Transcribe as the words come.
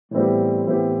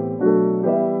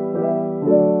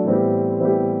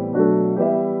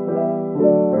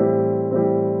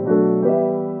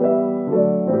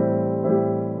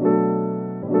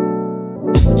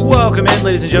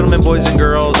ladies and gentlemen, boys and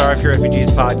girls, RFK Refugees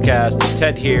Podcast.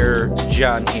 Ted here,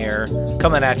 John here,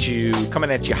 coming at you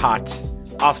hot,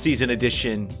 off-season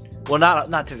edition. Well, not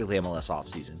technically MLS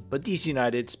off-season, but DC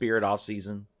United Spirit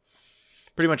off-season.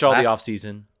 Pretty much all the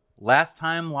off-season. Last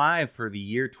time live for the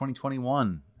year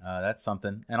 2021. That's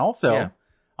something. And also, yeah.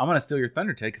 I'm going to steal your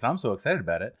thunder, Ted, because I'm so excited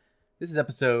about it. This is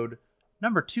episode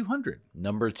number 200.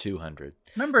 Number 200.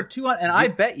 And I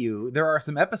bet you there are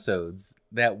some episodes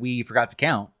that we forgot to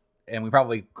count, and we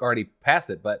probably already passed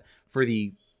it. But for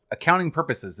the accounting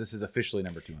purposes, this is officially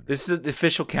number 200. This is the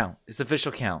official count. It's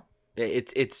official count.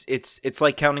 It's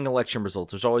like counting election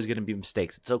results. There's always going to be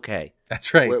mistakes. It's okay.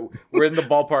 That's right. We're in the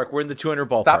ballpark. We're in the 200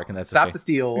 ballpark, and that's stop okay. the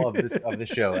steal of this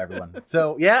show, everyone.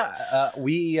 So yeah,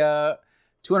 we 200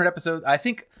 episodes. I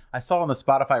think I saw on the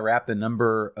Spotify Wrap the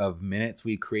number of minutes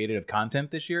we created of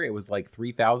content this year. It was like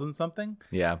 3,000 something.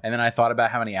 Yeah. And then I thought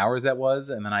about how many hours that was,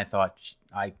 and then I thought,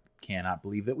 I cannot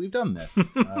believe that we've done this.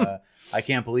 I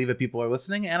can't believe that people are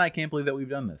listening, and I can't believe that we've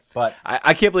done this. But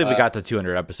I can't believe we got to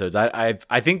 200 episodes.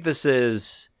 I think this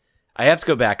is. I have to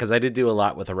go back because I did do a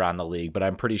lot with Around the League, but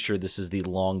I'm pretty sure this is the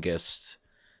longest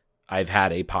I've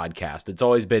had a podcast. It's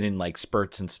always been in like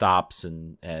spurts and stops,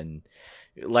 and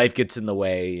life gets in the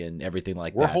way and everything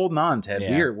like that. We're holding on, Ted.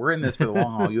 Yeah. We're in this for the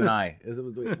long haul. You and I. We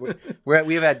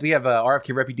have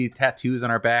RFK Refugees tattoos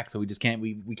on our back, so we just can't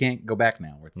we can't go back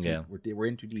now. We're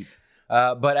in too deep.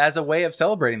 But as a way of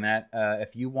celebrating that,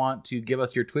 if you want to give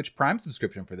us your Twitch Prime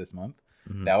subscription for this month,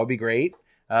 that would be great.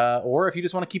 Or if you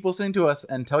just want to keep listening to us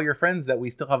and tell your friends that we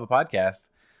still have a podcast,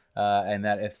 and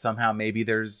that if somehow maybe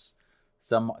there's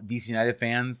some DC United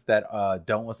fans that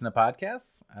don't listen to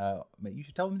podcasts, you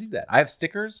should tell them to do that. I have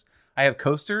stickers. I have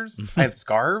coasters. I have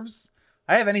scarves.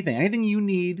 I have anything you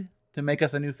need to make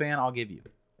us a new fan, I'll give you.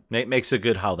 Makes a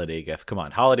good holiday gift. Come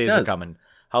on, holidays are coming.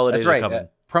 Holidays That's right. are coming.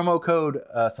 Promo code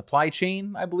supply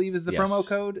chain, I believe, is the promo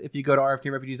code. If you go to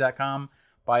rfkrefugees.com,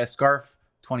 buy a scarf,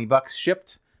 $20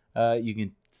 shipped. You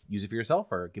can use it for yourself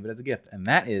or give it as a gift. And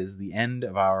that is the end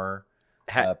of our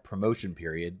promotion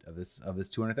period of this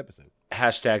 200th episode.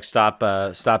 Hashtag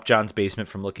stop John's basement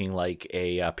from looking like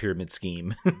a pyramid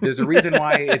scheme. There's a reason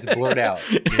why it's blurred out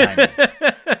behind me.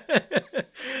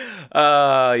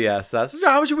 Yes. So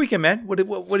how was your weekend, man? What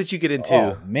did you get into?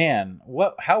 Oh man,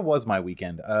 how was my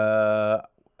weekend?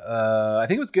 I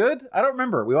think it was good. I don't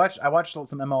remember. I watched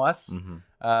some MLS.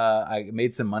 I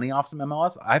made some money off some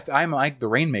MLS. I'm like the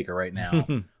rainmaker right now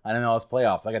on MLS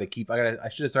playoffs. I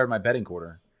should have started my betting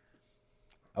quarter.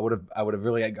 I would have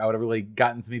really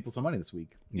gotten some people some money this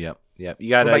week. Yep. You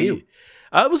got. What about you?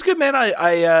 It was good, man.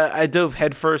 I dove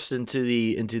headfirst into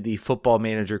the football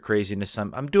manager craziness.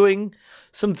 I'm doing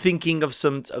some thinking of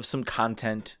some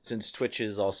content, since Twitch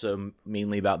is also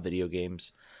mainly about video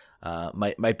games.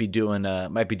 Might be doing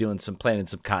some planning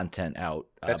some content out.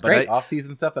 That's great.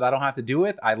 Off-season stuff that I don't have to do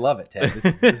with. I love it, Ted.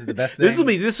 This is the best thing.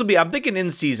 This will be. I'm thinking in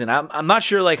season. I'm not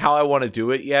sure like how I want to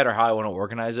do it yet or how I want to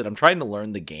organize it. I'm trying to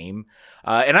learn the game,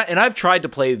 and I've tried to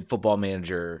play Football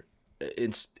Manager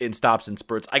in stops and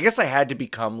spurts. I guess I had to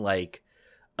become like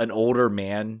an older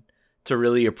man to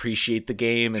really appreciate the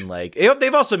game, and like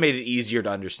they've also made it easier to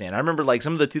understand. I remember like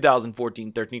some of the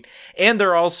 2014-13, and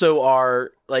there also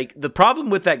are like the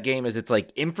problem with that game is it's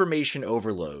like information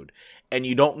overload, and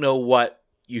you don't know what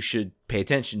you should pay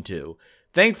attention to.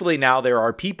 Thankfully, now there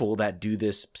are people that do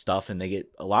this stuff, and they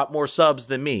get a lot more subs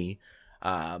than me.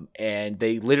 And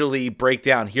they literally break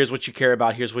down, here's what you care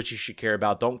about, here's what you should care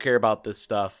about, don't care about this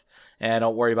stuff, and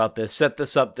don't worry about this, set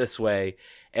this up this way.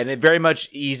 And it very much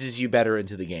eases you better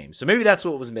into the game. So maybe that's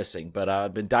what was missing, but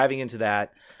I've been diving into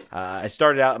that. I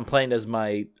started out and playing as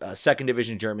my second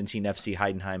division German team, FC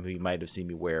Heidenheim, who you might have seen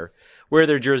me wear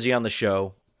their jersey on the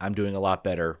show. I'm doing a lot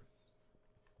better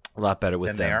with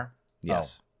them. They are?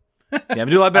 Yes. Oh. Yeah, I'm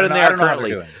doing a lot better than they are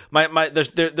currently.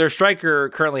 Their striker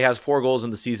currently has 4 goals in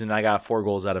the season, and I got 4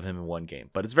 goals out of him in one game.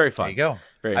 But it's very fun. There you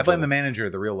go. I blame the manager,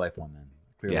 the real life one then.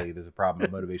 Clearly, there's a problem,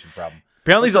 a motivation problem.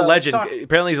 Apparently he's a legend.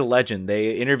 Apparently he's a legend.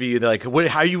 They interview you. They're like,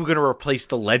 how are you going to replace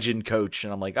the legend coach?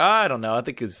 And I'm like, I don't know. I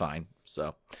think he's fine.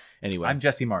 So anyway, I'm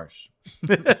Jesse Marsh.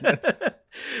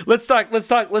 Let's talk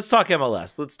MLS.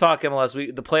 Let's talk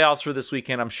MLS. The playoffs for this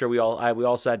weekend. I'm sure we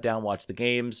all sat down, watched the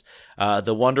games.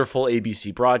 The wonderful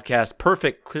ABC broadcast,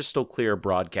 perfect, crystal clear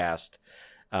broadcast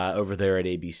over there at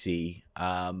ABC.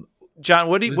 John,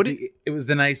 it was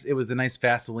the nice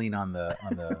Vaseline on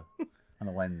the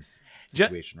lens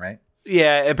situation, right?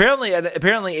 Yeah, apparently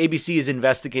ABC is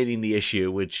investigating the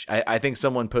issue, which I think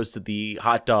someone posted the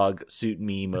hot dog suit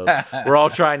meme of we're all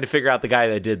trying to figure out the guy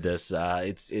that did this.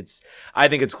 I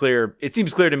think it's clear. It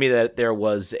seems clear to me that there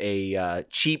was a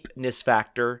cheapness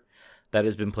factor that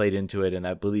has been played into it, and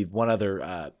I believe one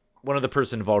other the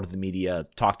person involved with the media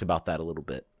talked about that a little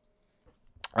bit.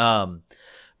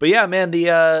 But yeah, man,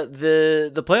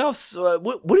 the playoffs.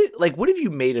 What have you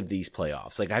made of these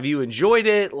playoffs? Like, have you enjoyed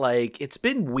it? Like, it's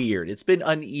been weird. It's been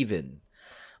uneven.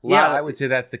 I would say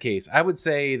that's the case. I would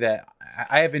say that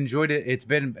I have enjoyed it. It's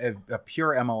been a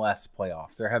pure MLS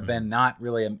playoffs. There have been not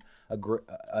really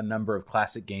a number of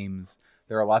classic games.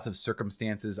 There are lots of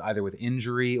circumstances, either with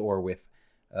injury or with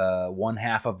one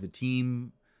half of the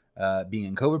team being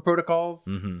in COVID protocols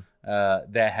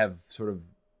that have sort of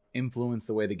influenced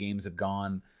the way the games have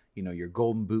gone. You know, your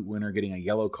Golden Boot winner getting a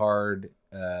yellow card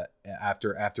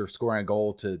after scoring a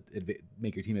goal to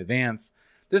make your team advance.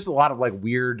 There's a lot of like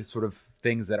weird sort of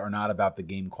things that are not about the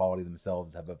game quality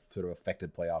themselves have sort of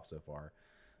affected playoffs so far.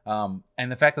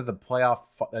 And the fact that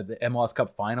the MLS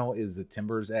Cup final is the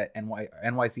Timbers at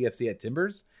NYCFC at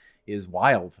Timbers is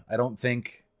wild. I don't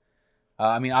think.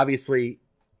 I mean, obviously,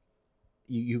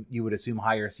 you would assume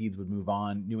higher seeds would move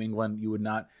on. New England, you would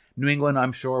not. New England,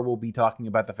 I'm sure, will be talking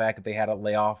about the fact that they had a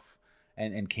layoff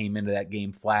and came into that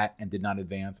game flat and did not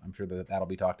advance. I'm sure that'll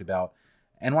be talked about.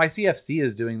 NYCFC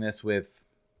is doing this with,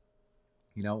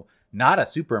 you know, not a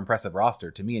super impressive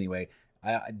roster to me anyway.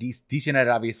 DC United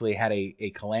obviously had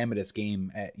a calamitous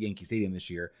game at Yankee Stadium this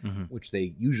year, which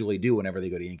they usually do whenever they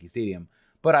go to Yankee Stadium.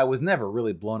 But I was never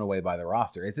really blown away by the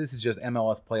roster. This is just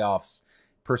MLS playoffs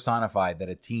personified, that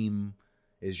a team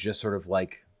is just sort of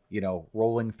like, you know,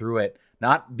 rolling through it,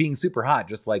 not being super hot,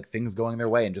 just like things going their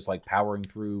way and just like powering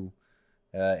through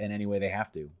in any way they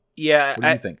have to. Yeah, what do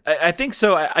you think? I think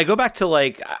so. I go back to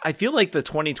like, I feel like the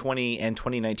 2020 and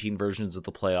 2019 versions of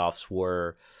the playoffs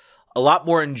were a lot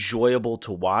more enjoyable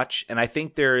to watch, and I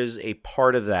think there is a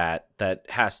part of that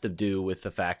has to do with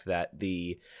the fact that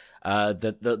the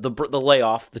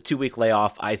layoff, the 2-week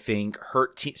layoff, I think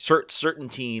hurt certain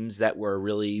teams that were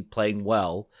really playing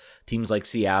well. Teams like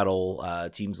Seattle,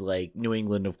 teams like New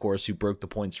England, of course, who broke the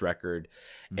points record,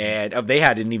 and they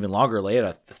had an even longer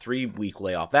layoff, a 3-week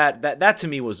layoff. That to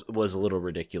me was a little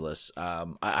ridiculous.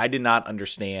 I did not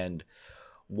understand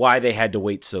why they had to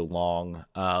wait so long.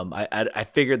 I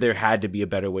figured there had to be a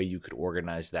better way you could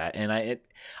organize that, and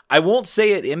I won't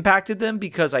say it impacted them,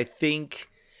 because I think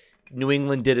New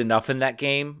England did enough in that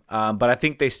game, but I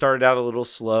think they started out a little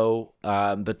slow.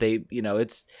 But they, you know,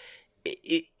 it's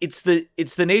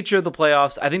the nature of the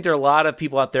playoffs. I think there are a lot of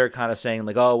people out there kind of saying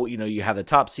like, oh, you know, you have the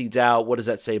top seeds out. What does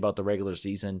that say about the regular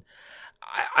season?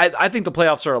 I think the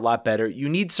playoffs are a lot better. You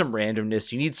need some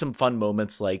randomness. You need some fun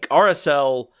moments, like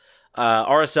RSL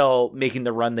making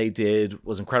the run they did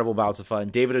was incredible amounts of fun.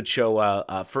 David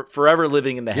Ochoa, forever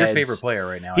living in the heads. Your favorite player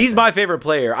right now. He's my favorite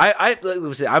player. I'm a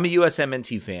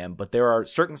USMNT fan, but there are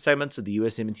certain segments of the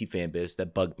USMNT fan base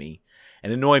that bug me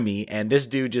and annoy me, and this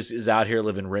dude just is out here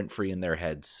living rent free in their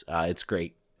heads. It's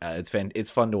great.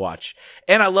 It's fun to watch,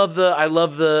 and I love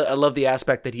the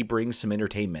aspect that he brings some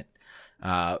entertainment.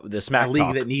 The smack league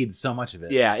talk that needs so much of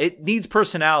it. Yeah, it needs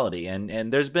personality,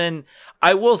 and there's been,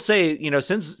 I will say, you know,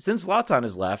 since Zlatan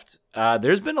has left,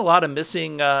 there's been a lot of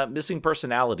missing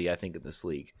personality, I think, in this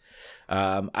league.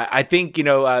 I think, you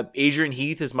know, Adrian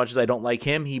Heath, as much as I don't like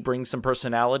him, he brings some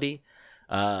personality.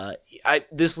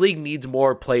 This league needs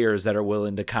more players that are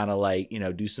willing to kind of like, you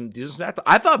know, do some smack talk.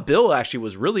 I thought Bill actually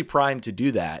was really primed to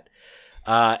do that.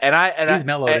 He's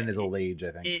mellowed in his old age, I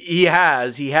think. He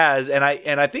has, and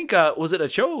I think was it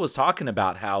Ochoa was talking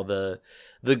about how the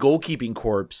goalkeeping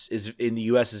corps is in the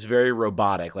U.S. is very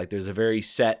robotic. Like there's a very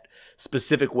set,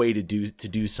 specific way to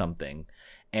do something.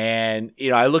 And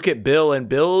you know, I look at Bill, and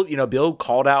Bill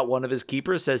called out one of his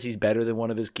keepers, says he's better than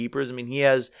one of his keepers. I mean, he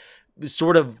has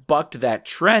sort of bucked that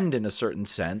trend in a certain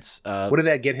sense. What did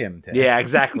that get him to? Yeah,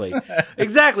 exactly.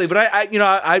 Exactly. But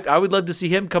I would love to see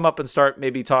him come up and start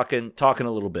maybe talking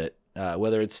a little bit,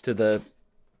 whether it's to the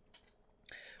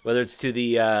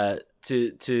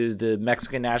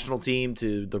Mexican national team,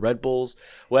 to the Red Bulls,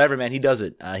 whatever, man, he does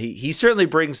it. He certainly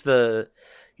brings the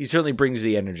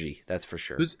energy. That's for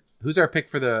sure. Who's our pick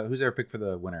for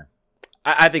the winner?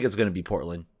 I think it's going to be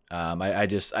Portland. I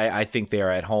think they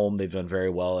are at home. They've done very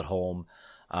well at home.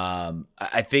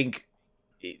 I think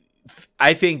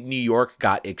New York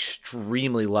got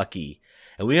extremely lucky.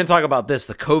 And we didn't talk about this,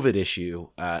 the COVID issue.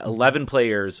 11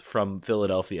 players from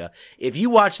Philadelphia. If you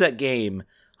watch that game,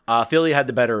 Philly had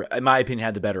in my opinion,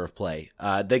 had the better of play.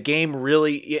 The game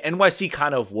really, NYC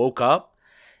kind of woke up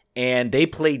and they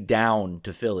played down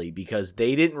to Philly because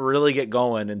they didn't really get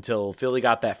going until Philly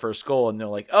got that first goal. And they're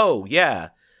like, oh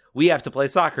yeah, we have to play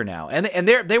soccer now. And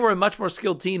they were a much more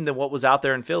skilled team than what was out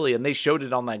there in Philly, and they showed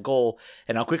it on that goal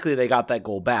and how quickly they got that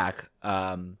goal back.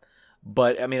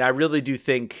 But I mean, I really do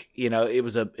think, you know, it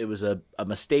was a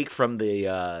mistake from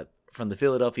the from the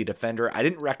Philadelphia Defender. I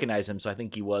didn't recognize him, so I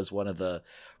think he was one of the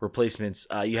replacements.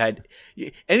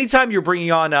 Anytime you're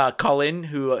bringing on Cullen,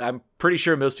 who I'm pretty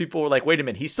sure most people were like, wait a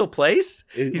minute, he still plays?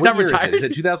 He's not retired? Is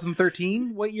it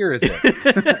 2013? What year is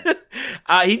it?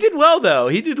 He did well, though.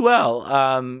 He did well,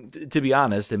 to be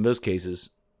honest, in most cases.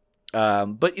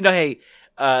 But, hey,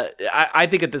 I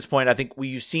think at this point, I think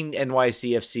you've seen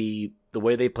NYCFC, the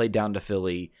way they played down to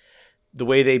Philly, the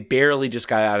way they barely just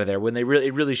got out of there when it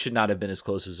really should not have been as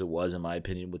close as it was, in my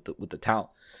opinion, with the talent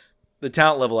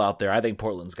level out there. I think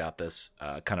Portland's got this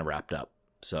kind of wrapped up.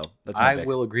 So that's my pick.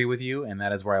 Will agree with you, and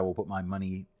that is where I will put my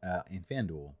money in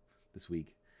FanDuel this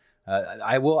week.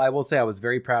 I will say I was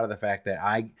very proud of the fact that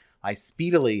I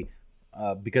speedily,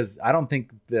 because I don't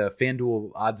think the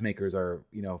FanDuel odds makers are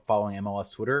following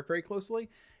MLS Twitter very closely.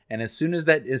 And as soon as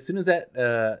that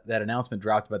announcement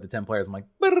dropped about the 10 players, I'm like,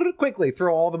 quickly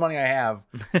throw all the money I have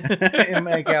in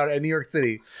my account at New York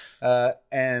City.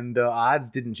 And the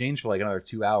odds didn't change for like another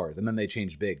 2 hours, and then they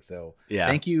changed big. So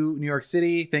Thank you, New York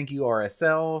City. Thank you,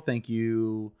 RSL. Thank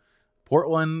you,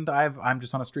 Portland. I'm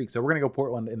just on a streak. So we're gonna go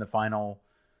Portland in the final,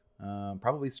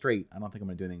 probably straight. I don't think I'm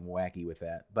gonna do anything wacky with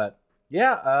that. But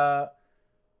yeah,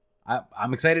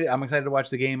 I'm excited. I'm excited to watch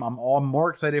the game. I'm more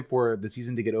excited for the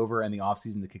season to get over and the off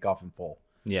season to kick off in full.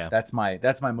 Yeah, that's my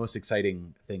most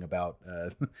exciting thing about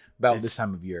this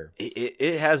time of year.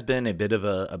 It has been a bit of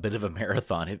a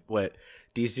marathon. What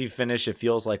DC finished, it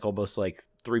feels like almost like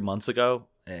 3 months ago.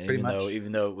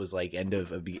 Even though it was like I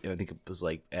think it was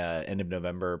like end of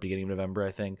November, beginning of November.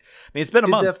 I think. I mean, it's been a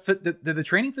month. Did the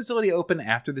training facility open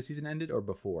after the season ended or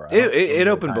before? It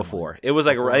opened before. It was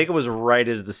like I think it was right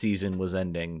as the season was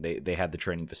ending. They had the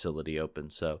training facility open.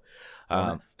 So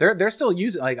they're still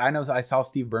using. Like I saw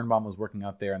Steve Birnbaum was working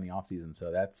out there in the off season.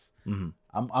 So that's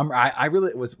I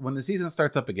really was when the season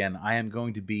starts up again. I am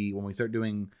going to be when we start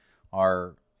doing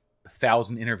our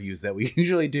 1,000 interviews that we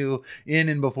usually do in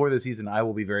and before the season. I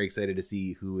will be very excited to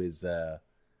see who has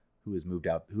moved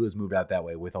out that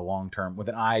way with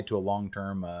an eye to a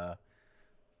long-term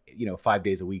 5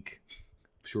 days a week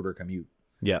shorter commute.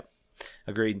 Yeah,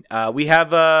 agreed. We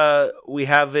have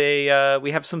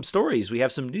some stories, we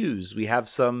have some news, we have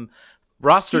some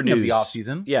roster news of the off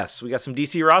season. Yes, we got some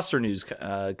DC roster news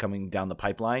coming down the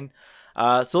pipeline.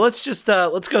 So let's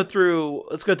go through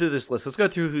this list. Let's go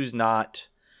through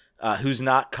who's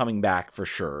not coming back for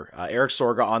sure. Eric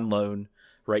Sorga on loan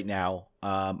right now.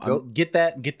 Get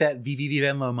that VVV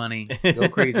Venlo money. Go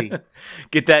crazy.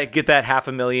 get that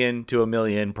 $500,000 to $1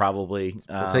 million probably.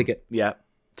 We'll take it. Yeah,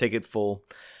 take it full.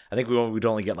 I think we'd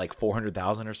only get like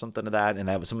 400,000 or something of that,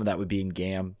 and some of that would be in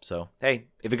GAM. So hey,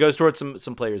 if it goes towards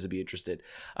some players, would be interested.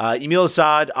 Emil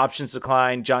Assad options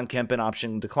declined, John Kempen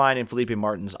option declined, and Felipe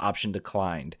Martins option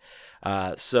declined.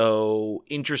 So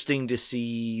interesting to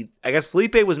see. I guess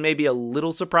Felipe was maybe a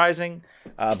little surprising,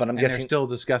 but I'm guessing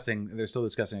they're still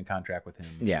discussing a contract with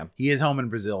him. Yeah, he is home in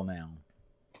Brazil now.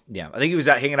 Yeah, I think he was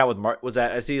out hanging out with was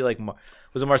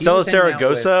it Marcelo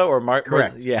Zaragoza or Mark?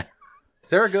 Correct. Yeah.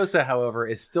 Zaragoza, however,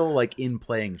 is still like in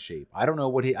playing shape. I don't know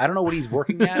what he's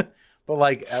working at, but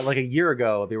like a year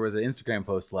ago, there was an Instagram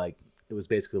post like it was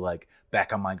basically like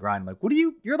back on my grind. I'm like,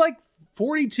 you're like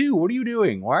 42. What are you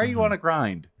doing? Why are you on a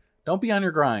grind? Don't be on your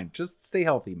grind. Just stay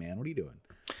healthy, man. What are you doing?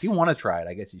 If you want to try it,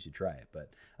 I guess you should try it. But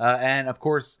and of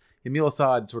course, Emil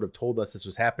Assad sort of told us this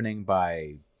was happening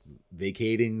by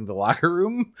vacating the locker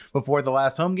room before the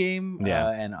last home game,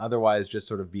 and otherwise just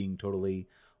sort of being totally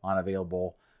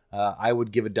unavailable. I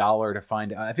would give $1 to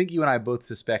find. I think you and I both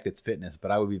suspect it's fitness,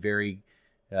 but I would be very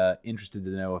interested to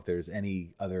know if there's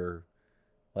any other,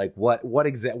 like what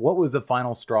was the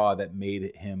final straw that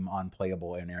made him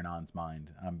unplayable in Hernan's mind.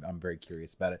 I'm very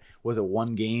curious about it. Was it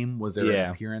one game? Was there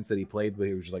an appearance that he played where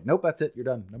he was just like, nope, that's it, you're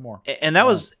done, no more? And that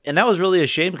was really a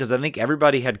shame because I think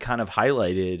everybody had kind of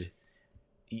highlighted.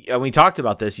 And we talked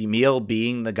about this, Emil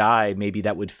being the guy maybe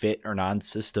that would fit Hernan's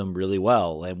system really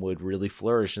well and would really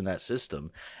flourish in that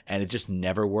system. And it just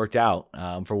never worked out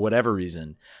for whatever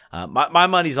reason. My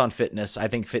money's on fitness. I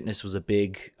think fitness was a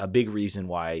big reason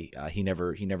why he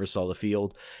never saw the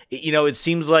field. It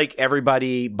seems like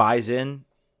everybody buys in.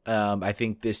 I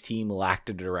think this team lacked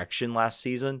a direction last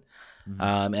season.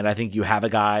 And I think you have a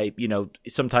guy,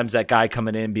 sometimes that guy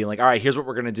coming in being like, all right, here's what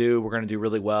we're going to do. We're going to do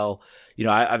really well.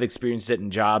 I've experienced it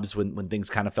in jobs when things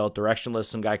kind of felt directionless.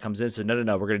 Some guy comes in and says,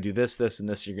 no, we're going to do this, and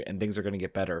this, and things are going to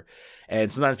get better.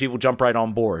 And sometimes people jump right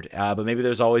on board. But maybe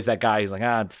there's always that guy who's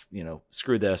like,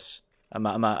 screw this. I'm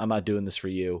not doing this for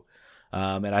you.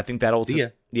 And I think that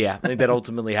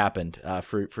ultimately happened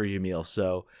for Emil.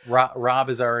 So Rob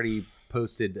is already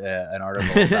posted an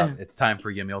article about it's time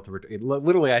for Yamil to return.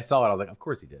 Literally, I saw it. I was like, of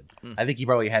course he did. I think he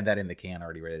probably had that in the can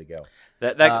already ready to go.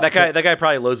 That guy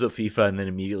probably loads up FIFA and then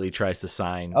immediately tries to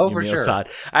sign. Oh, for sure. Saad.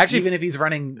 Actually, even if he's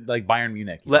running like Bayern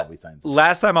Munich, he probably signs him.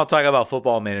 Last time I'll talk about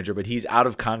Football Manager, but he's out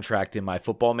of contract in my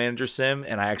Football Manager sim,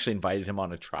 and I actually invited him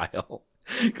on a trial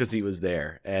because he was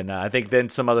there. And I think then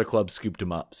some other club scooped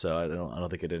him up, so I don't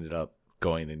think it ended up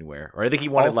going anywhere. Or I think he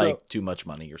wanted like too much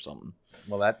money or something.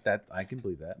 Well, that I can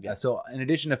believe that. Yeah. So in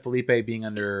addition to Felipe being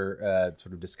under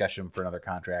sort of discussion for another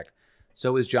contract,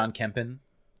 so is John Kempen,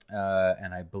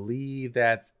 and I believe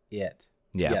that's it.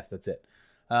 Yeah. Yes, that's it.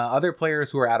 Other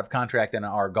players who are out of contract and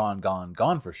are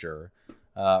gone for sure.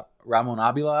 Ramon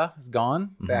Abila is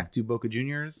gone back to Boca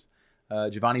Juniors.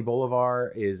 Giovanni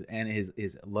Bolivar his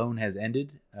loan has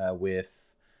ended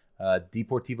with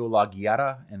Deportivo La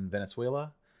Guiara in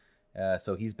Venezuela.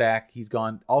 So he's back. He's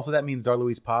gone. Also, that means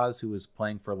Darluis Paz, who was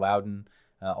playing for Loudon,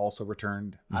 also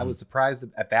returned. I was surprised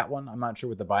at that one. I'm not sure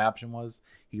what the buy option was.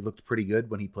 He looked pretty good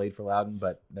when he played for Loudon,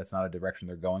 but that's not a direction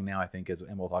they're going now, I think,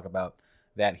 and we'll talk about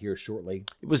that here shortly.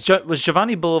 Was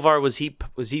Giovanni Bolivar, was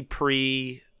he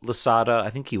pre Losada? I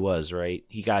think he was, right?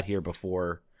 He got here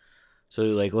before. So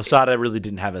like Losada really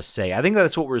didn't have a say. I think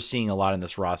that's what we're seeing a lot in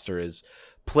this roster is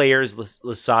players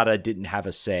Losada didn't have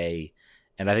a say.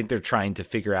 And I think they're trying to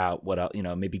figure out what,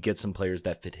 maybe get some players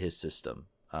that fit his system.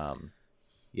 Other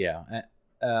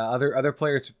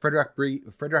players, Frederic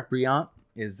Briant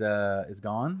is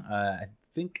gone. I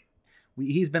think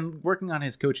he's been working on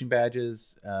his coaching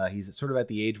badges. He's sort of at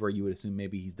the age where you would assume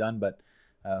maybe he's done, but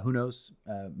who knows?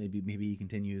 Maybe he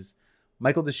continues.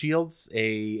 Michael DeShields,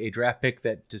 a draft pick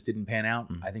that just didn't pan out.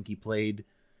 I think he played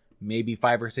maybe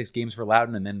 5 or 6 games for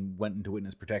Loudon and then went into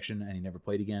witness protection and he never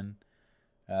played again.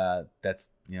 That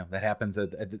happens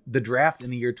at the draft in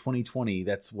the year 2020.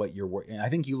 That's what you're. I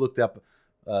think you looked up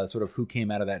sort of who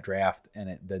came out of that draft,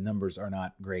 and the numbers are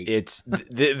not great. It's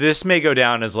this may go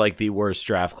down as like the worst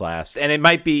draft class, and it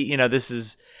might be. This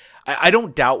is. I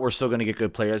don't doubt we're still going to get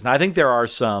good players. Now I think there are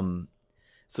some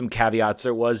caveats.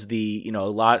 There was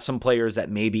some players that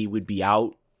maybe would be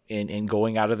out in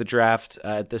going out of the draft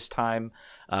at this time.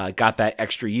 Got that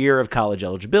extra year of college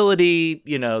eligibility.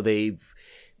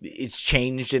 It's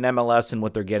changed in MLS and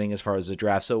what they're getting as far as the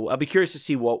draft. So I'll be curious to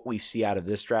see what we see out of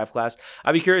this draft class.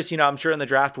 I'll be curious, I'm sure in the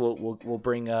draft we'll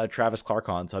bring Travis Clark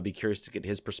on. So I'll be curious to get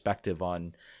his perspective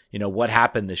on, what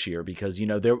happened this year because,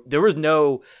 there was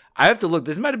no, I have to look,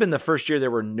 this might've been the first year there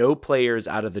were no players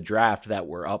out of the draft that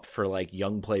were up for like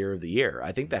young player of the year.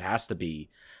 I think that has to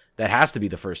be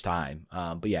the first time.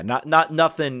 But yeah,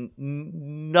 nothing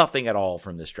at all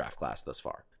from this draft class thus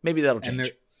far. Maybe that'll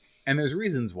change. And there's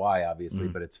reasons why, obviously,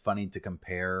 but it's funny to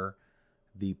compare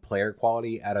the player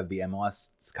quality out of the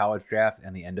MLS college draft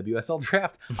and the NWSL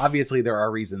draft. Obviously, there are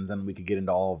reasons, and we could get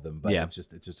into all of them, but it's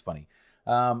just funny.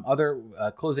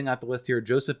 Closing out the list here,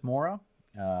 Joseph Mora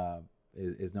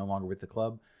is no longer with the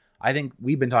club. I think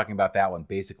we've been talking about that one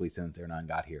basically since Hernan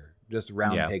got here. Just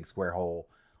round peg, square hole.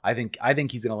 I think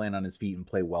he's going to land on his feet and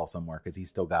play well somewhere because he's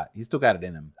still got it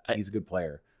in him. He's a good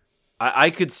player.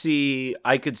 I could see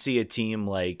a team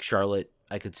like Charlotte.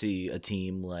 I could see a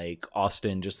team like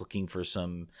Austin just looking for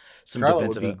some Charlotte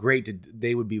defensive. Would be great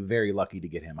they would be very lucky to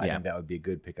get him. I think that would be a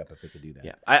good pickup if they could do that.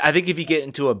 Yeah, I think if you get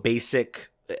into a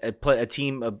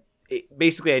team,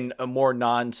 basically a more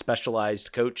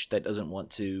non-specialized coach that doesn't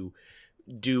want to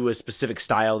do a specific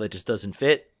style that just doesn't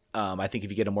fit. I think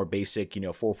if you get a more basic,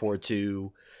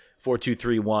 4-4-2.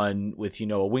 4-2-3-1 with,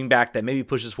 a wing back that maybe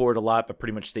pushes forward a lot, but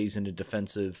pretty much stays in a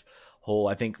defensive hole.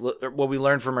 I think what we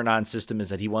learned from Hernan's system is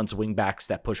that he wants wing backs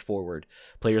that push forward.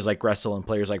 Players like Gressel and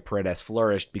players like Paredes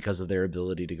flourished because of their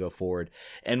ability to go forward.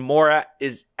 And Mora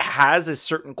has a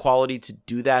certain quality to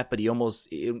do that, but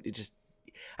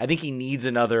I think he needs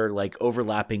another like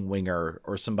overlapping winger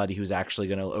or somebody who's actually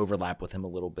going to overlap with him a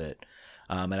little bit.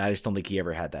 And I just don't think he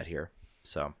ever had that here.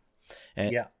 So,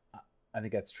 yeah. I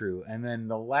think that's true. And then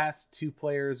the last 2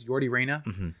 players, Jordi Reyna,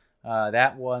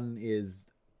 that one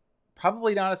is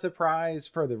probably not a surprise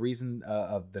for the reason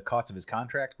of the cost of his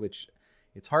contract, which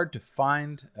it's hard to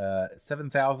find.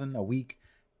 $7,000 a week,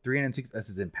 360. This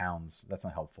is in pounds. That's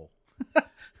not helpful.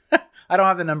 I don't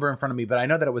have the number in front of me, but I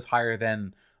know that it was higher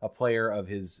than a player of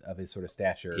his sort of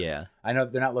stature. Yeah, I know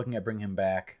they're not looking at bringing him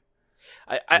back.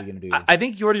 I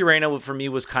think Jordi Reyna for me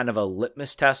was kind of a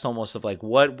litmus test almost of like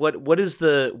what is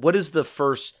the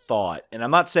first thought, and I'm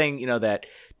not saying that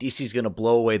DC is going to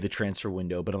blow away the transfer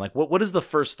window, but I'm like what is the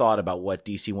first thought about what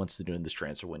DC wants to do in this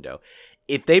transfer window?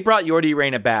 If they brought Jordi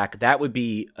Reyna back, that would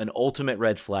be an ultimate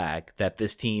red flag that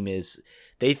this team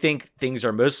they think things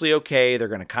are mostly okay, they're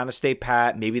going to kind of stay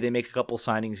pat, maybe they make a couple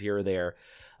signings here or there.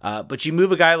 But you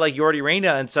move a guy like Yordi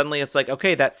Reyna, and suddenly it's like,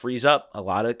 okay, that frees up a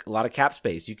lot of cap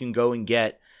space. You can go and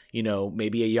get,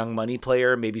 maybe a young money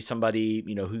player, maybe somebody,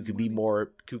 who can be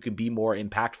more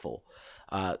impactful.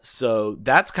 So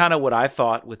that's kind of what I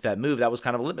thought with that move. That was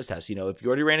kind of a litmus test. If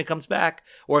Yordi Reyna comes back,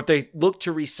 or if they look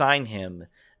to re-sign him,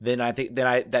 then I think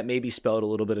that maybe spelled a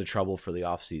little bit of trouble for the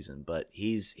offseason. But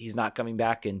he's not coming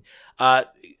back, and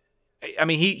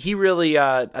he really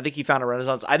I think he found a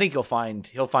renaissance. I think he'll find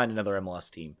another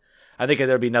MLS team. I think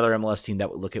there'll be another MLS team that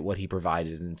would look at what he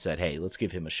provided and said, "Hey, let's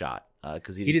give him a shot."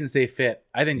 Because he didn't stay fit.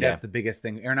 I think that's the biggest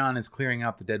thing. Hernan is clearing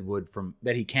out the dead wood from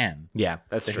that he can. Yeah,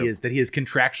 that's true. He is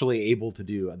contractually able to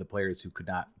do the players who could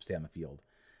not stay on the field.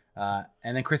 And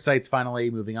then Chris Seitz finally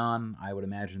moving on. I would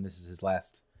imagine this is his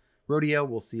last rodeo.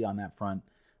 We'll see on that front.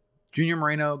 Junior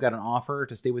Moreno got an offer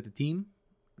to stay with the team.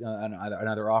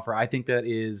 Another offer. I think that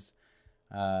is.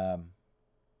 I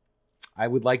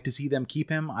would like to see them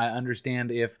keep him. I understand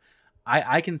if.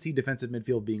 I can see defensive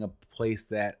midfield being a place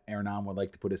that Hernan would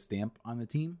like to put a stamp on the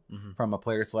team from a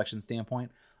player selection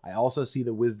standpoint. I also see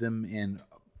the wisdom in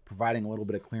providing a little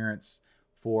bit of clearance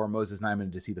for Moses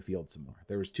Nyman to see the field some more.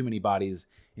 There was too many bodies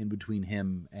in between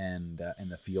him and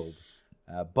the field.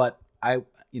 But I,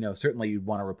 certainly you'd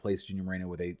want to replace Junior Moreno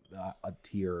with a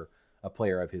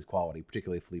player of his quality,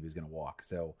 particularly if Felipe is going to walk.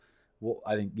 So. Well,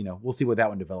 I think we'll see what that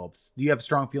one develops. Do you have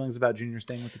strong feelings about Junior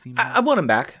staying with the team? I want him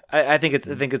back. I think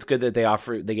it's good that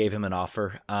they gave him an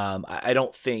offer. I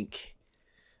don't think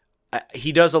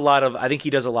he does a lot of. I think he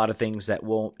does a lot of things that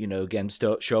won't again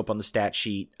show up on the stat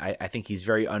sheet. I think he's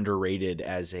very underrated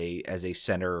as a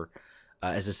center.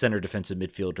 As a center defensive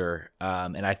midfielder,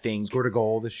 and I think scored a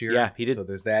goal this year. Yeah, he did. So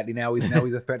there's that. Now he's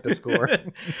a threat to score.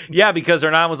 Yeah, because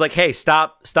Hernan was like, "Hey,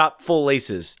 stop full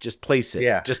laces, just place it.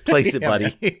 Yeah, just place it,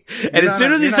 buddy." And as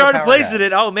soon as he started placing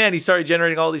it, oh man, he started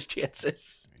generating all these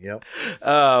chances. Yep.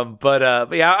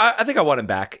 But yeah, I think I want him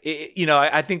back.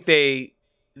 I think the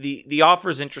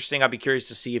offer is interesting. I'd be curious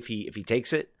to see if he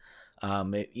takes it.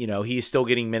 He's still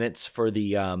getting minutes for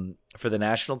the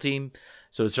national team.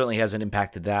 So it certainly hasn't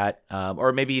impacted that.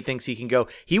 Or maybe he thinks he can go.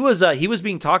 He was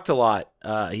being talked a lot.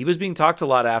 He was being talked a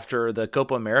lot after the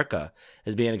Copa America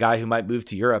as being a guy who might move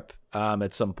to Europe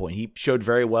at some point. He showed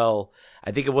very well.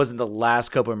 I think it wasn't the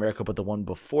last Copa America, but the one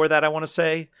before that, I want to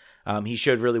say. He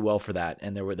showed really well for that,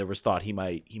 and there was thought he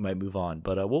might move on.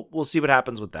 But we'll see what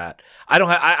happens with that.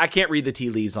 I can't read the tea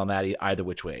leaves on that either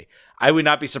which way. I would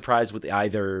not be surprised with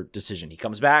either decision. He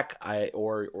comes back,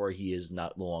 or he is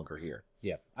no longer here.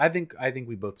 Yeah, I think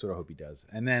we both sort of hope he does.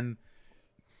 And then,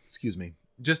 excuse me,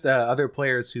 just other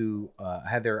players who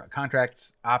had their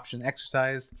contracts option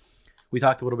exercised. We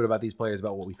talked a little bit about these players,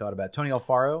 about what we thought about. Tony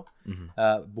Alfaro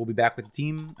will be back with the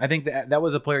team. I think that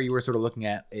was a player you were sort of looking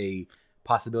at a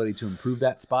possibility to improve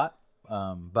that spot.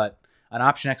 But an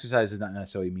option exercise does not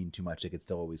necessarily mean too much. They could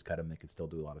still always cut him. They could still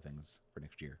do a lot of things for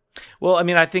next year. Well, I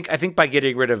mean, I think by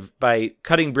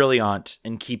cutting Brilliant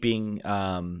and keeping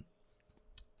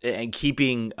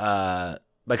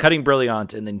by cutting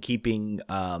Brilliant and then keeping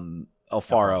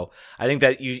Alfaro, I think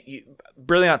that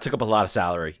Brilliant took up a lot of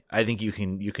salary. I think you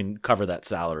can cover that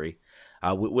salary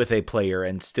with a player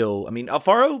and still. I mean,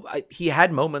 Alfaro, he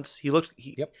had moments. He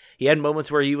had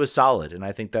moments where he was solid, and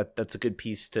I think that's a good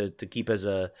piece to keep as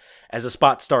a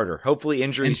spot starter. Hopefully,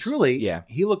 injuries. And truly,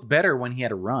 he looked better when he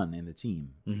had a run in the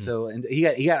team. So, and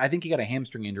I think he got a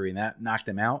hamstring injury, and that knocked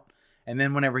him out. And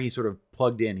then whenever he sort of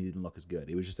plugged in, he didn't look as good.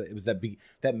 It was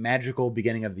that magical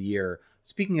beginning of the year.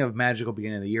 Speaking of magical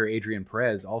beginning of the year, Adrian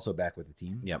Perez also back with the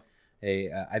team. Yep.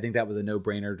 I think that was a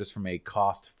no-brainer just from a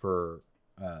cost for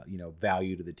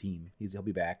value to the team. He'll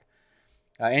be back.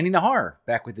 Andy Nahar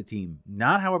back with the team.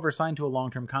 Not, however, signed to a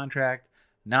long-term contract.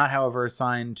 Not, however,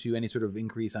 signed to any sort of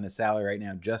increase on his salary right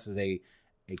now. Just as a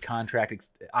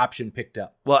contract option picked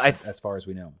up. Well, as far as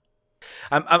we know.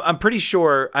 I'm pretty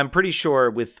sure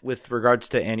with regards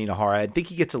to Andy Nahar, I think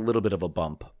he gets a little bit of a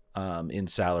bump in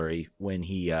salary when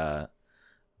he gets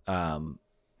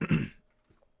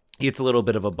a little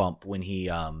bit of a bump when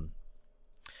he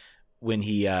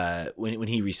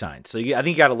resigns. So I think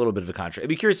he got a little bit of a contract. I'd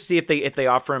be curious to see if they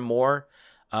offer him more.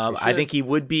 I think he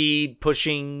would be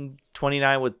pushing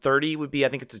 29 with 30 would be. I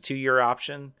think it's a 2-year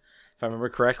option if I remember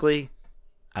correctly.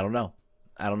 I don't know.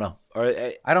 Or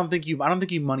I don't think you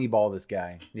moneyball this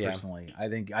guy personally. I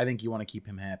think you want to keep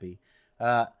him happy.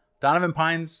 Donovan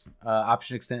Pines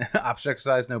option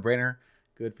exercise, no brainer.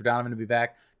 Good for Donovan to be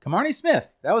back. Kamani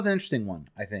Smith, that was an interesting one.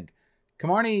 I think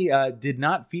Kamani did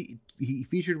not he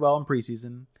featured well in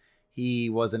preseason.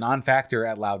 He was a non-factor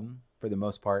at Loudoun for the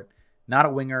most part. Not a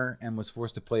winger, and was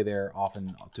forced to play there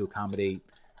often to accommodate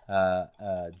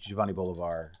Giovanni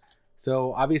Bolivar.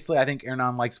 So obviously, I think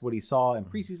Hernan likes what he saw in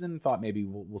preseason. Thought maybe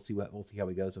we'll see how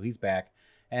he goes. So he's back,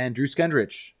 and Drew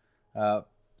Skendrich.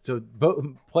 So both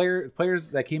players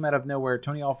that came out of nowhere: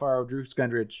 Tony Alfaro, Drew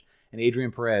Skendrich, and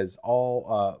Adrian Perez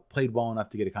all played well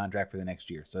enough to get a contract for the next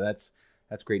year. So that's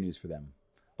great news for them.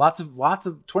 Lots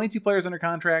of 22 players under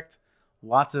contract.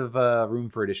 Lots of room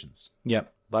for additions.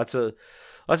 Yep, lots of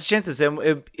chances, and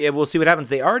we'll see what happens.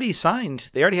 They already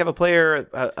signed. They already have a player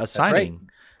signing. Right.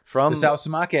 From Sao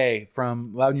Sumake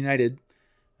from Loudoun United,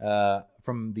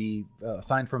 from the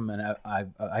signed from an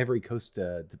Ivory Coast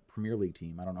Premier League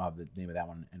team. I don't know the name of that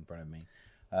one in front of me,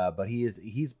 but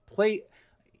he's played.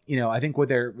 I think what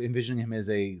they're envisioning him as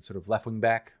a sort of left wing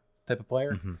back type of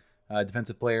player,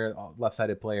 defensive player, left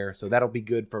sided player. So that'll be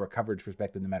good from a coverage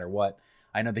perspective, no matter what.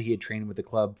 I know that he had trained with the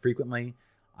club frequently.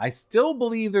 I still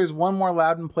believe there's one more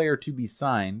Loudoun player to be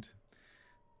signed.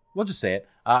 We'll just say it.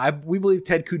 We believe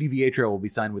Ted Kudivietro will be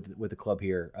signed with the club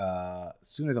here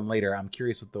sooner than later. I'm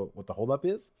curious what the holdup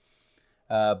is.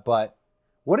 But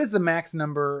what is the max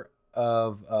number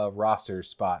of roster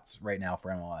spots right now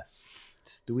for MLS?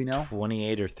 Do we know?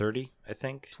 28 or 30, I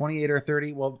think. 28 or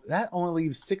 30. Well, that only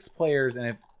leaves 6 players, and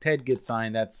if Ted gets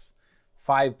signed, that's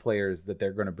 5 players that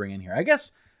they're going to bring in here. I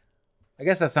guess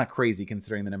that's not crazy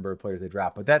considering the number of players they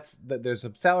drop. But there's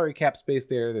some salary cap space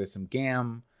there. There's some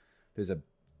GAM. There's a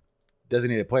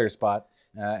designated player spot,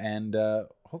 and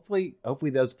hopefully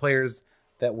those players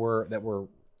that were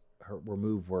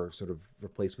moved were sort of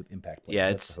replaced with impact players. Yeah,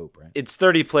 it's hope, right? It's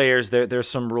 30 players. There's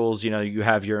some rules. You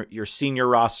have your senior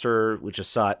roster, which is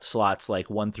slots like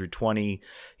 1 through 20.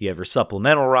 You have your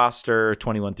supplemental roster,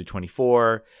 21 through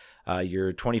 24.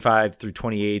 Your 25 through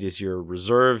 28 is your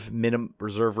reserve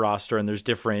roster, and there's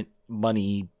different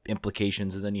money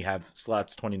implications. And then you have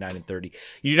slots 29 and 30.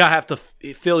 You do not have to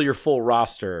fill your full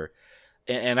roster.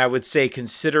 And I would say,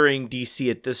 considering DC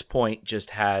at this point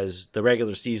just has the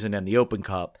regular season and the Open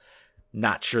Cup,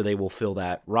 not sure they will fill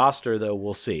that roster, though.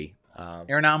 We'll see.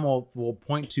 Hernan will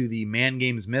point to the man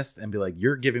games missed and be like,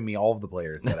 "You're giving me all of the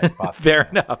players that I possibly Fair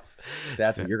have." enough.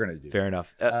 That's what you're going to do. Fair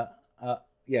enough.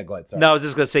 Yeah, go ahead. Sorry. No, I was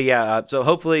just going to say, yeah. So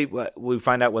hopefully we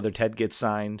find out whether Ted gets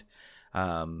signed.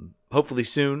 Hopefully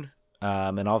soon.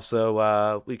 And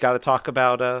also we got to talk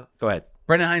about. Go ahead.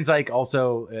 Brendan Heinzike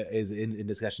also is in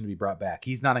discussion to be brought back.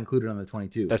 He's not included on the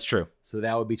 22. That's true. So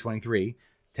that would be 23.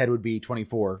 Ted would be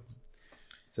 24.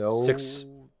 So six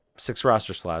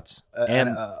roster slots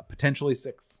and potentially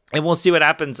 6. And we'll see what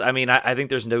happens. I mean, I think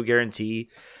there's no guarantee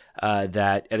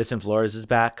that Edison Flores is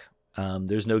back.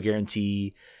 There's no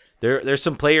guarantee. There's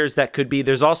some players that could be.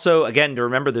 There's also, again, to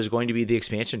remember, there's going to be the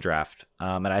expansion draft,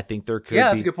 and I think there could. Yeah,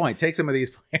 that's a good point. Take some of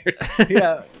these players.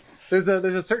 Yeah. There's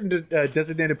a certain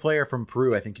designated player from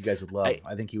Peru I think you guys would love.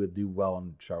 I think he would do well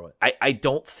in Charlotte. I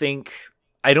don't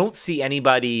see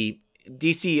anybody.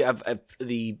 DC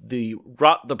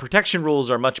the protection rules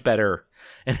are much better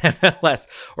in MLS,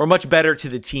 or much better to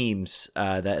the teams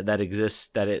that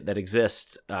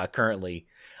exist currently.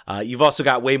 You've also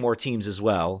got way more teams as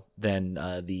well than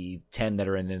the 10 that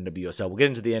are in NWSL. We'll get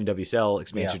into the NWSL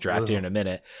expansion draft here in a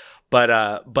minute.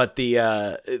 But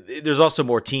there's also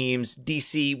more teams.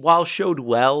 DC, while showed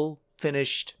well,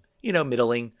 finished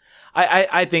middling.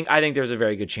 I think there's a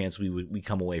very good chance we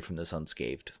come away from this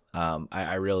unscathed.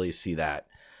 I really see that.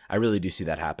 I really do see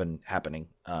that happening.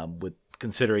 With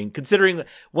considering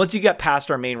once you get past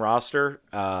our main roster,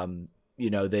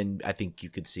 then I think you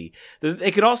could see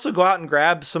they could also go out and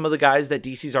grab some of the guys that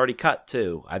DC's already cut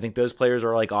too. I think those players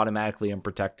are like automatically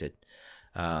unprotected.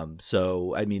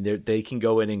 So I mean, they can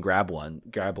go in and grab one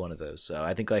of those. So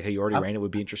I think like a Yordi Reyna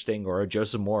would be interesting, or a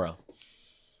Joseph Mora.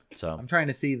 So I'm trying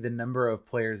to see the number of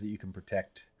players that you can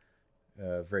protect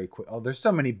very quick. Oh, there's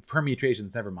so many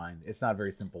permutations. Never mind. It's not a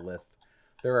very simple list.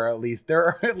 There are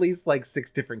at least like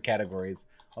 6 different categories.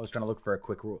 I was trying to look for a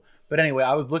quick rule, but anyway,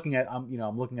 I was looking at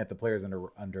I'm looking at the players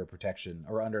under protection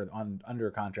or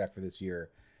under contract for this year.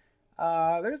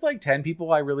 There's like 10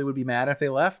 people I really would be mad if they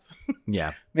left.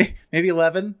 Yeah, maybe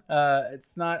 11.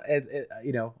 It's not.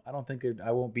 I don't think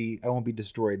I won't be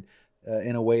destroyed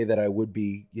in a way that I would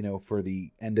be. For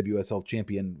the NWSL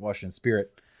champion Washington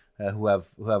Spirit, who have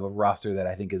a roster that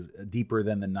I think is deeper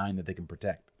than the 9 that they can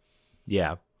protect.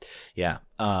 Yeah.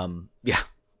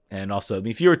 And also, I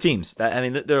mean, fewer teams.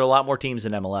 There are a lot more teams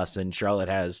in MLS, and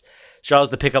Charlotte's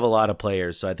the pick of a lot of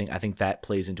players. So I think that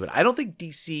plays into it. I don't think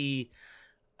DC.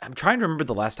 I'm trying to remember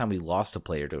the last time we lost a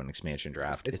player to an expansion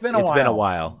draft. It's been a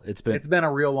while. It's been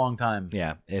a real long time.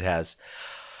 Yeah, it has.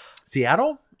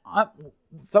 Seattle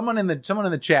Someone in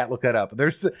the chat look that up.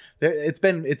 It's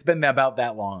been about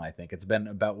that long. I think it's been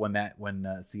about when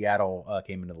Seattle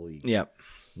came into the league. Yep.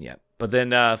 But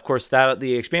then of course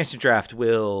the expansion draft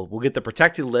we'll get the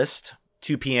protected list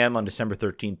 2 p.m. on December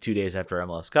 13th, 2 days after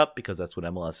MLS Cup, because that's what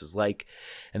MLS is like.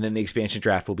 And then the expansion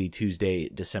draft will be Tuesday,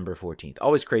 December 14th.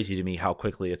 Always crazy to me how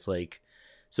quickly it's like.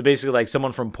 So basically, like,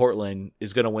 someone from Portland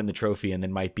is going to win the trophy and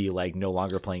then might be like no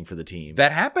longer playing for the team.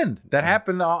 That happened. That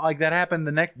happened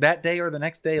that day or the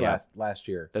next day last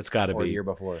year. That's got to be, or a year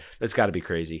before. That's got to be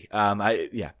crazy.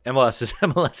 MLS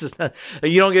is not.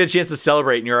 You don't get a chance to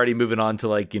celebrate and you're already moving on to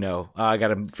like, I got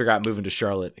to figure out moving to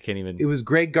Charlotte. I can't even. It was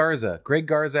Greg Garza. Greg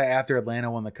Garza, after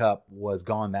Atlanta won the Cup, was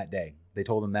gone that day. They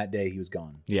told him that day he was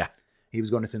gone. Yeah, he was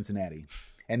going to Cincinnati.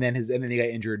 And then he got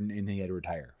injured and he had to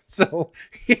retire. So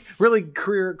really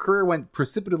career went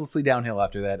precipitously downhill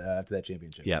after that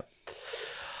championship. Yep.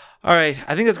 All right,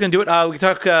 I think that's gonna do it. We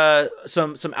can talk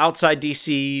some outside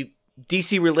DC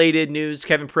related news.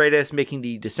 Kevin Paredes making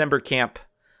the December camp,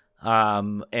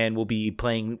 and will be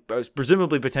playing,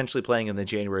 presumably potentially playing in the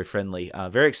January friendly.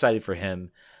 Very excited for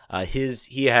him. His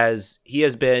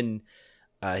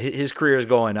career is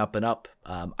going up and up.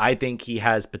 I think he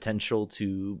has potential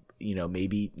to,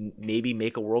 maybe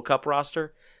make a World Cup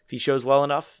roster if he shows well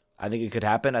enough. I think it could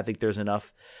happen. I think there's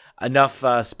enough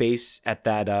space at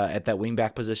that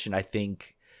wingback position. I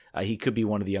think he could be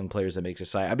one of the young players that makes a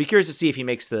side. I'd be curious to see if he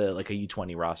makes a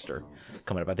U20 roster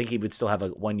coming up. I think he would still have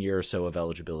 1 year or so of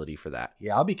eligibility for that.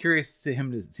 Yeah, I'll be curious to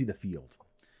him to see the field.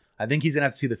 I think he's gonna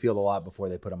have to see the field a lot before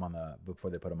they put him on the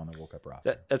World Cup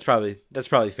roster. That's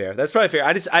probably fair.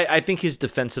 I think his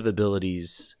defensive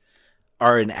abilities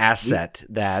are an asset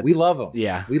that we love him.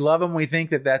 Yeah, we love him. We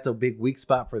think that that's a big weak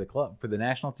spot for the club, for the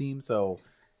national team. So,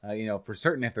 for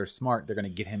certain, if they're smart, they're gonna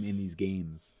get him in these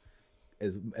games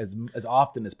as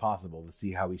often as possible to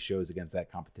see how he shows against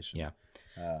that competition. Yeah.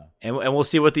 And we'll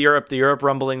see what the Europe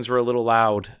rumblings were a little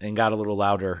loud and got a little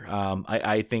louder.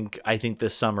 I think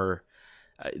this summer.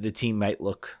 The team might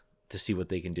look to see what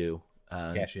they can do,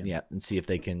 cash in. and see if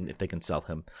they can sell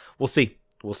him. We'll see.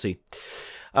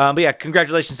 But yeah,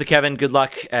 congratulations to Kevin. Good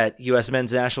luck at U.S.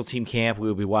 Men's National Team Camp. We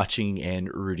will be watching and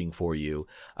rooting for you.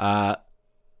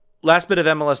 Last bit of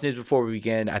MLS news before we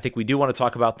begin. I think we do want to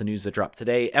talk about the news that dropped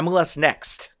today. MLS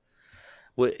Next.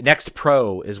 Next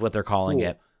Pro is what they're calling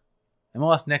it.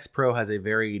 MLS Next Pro has a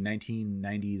very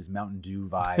 1990s Mountain Dew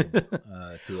vibe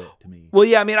to me. Well,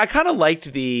 yeah, I mean, I kind of liked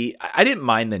I didn't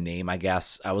mind the name, I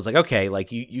guess. I was like, okay,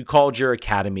 like you called your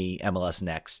academy MLS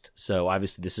Next. So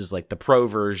obviously this is like the pro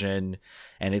version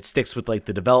and it sticks with like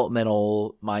the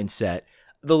developmental mindset.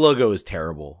 The logo is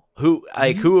terrible. Who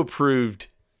approved?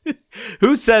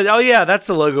 Who said, oh yeah, that's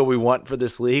the logo we want for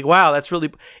this league? Wow, that's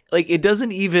really like, it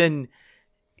doesn't even,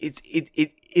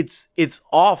 it's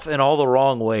off in all the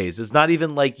wrong ways. It's not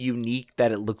even like unique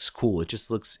that it looks cool. It just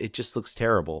looks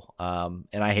terrible. And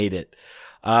I hate it.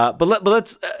 But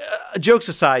let's jokes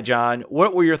aside, John,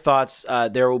 what were your thoughts?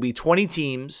 There will be 20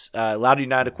 teams. Loudoun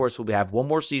United, of course, will have one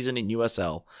more season in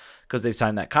USL because they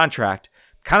signed that contract.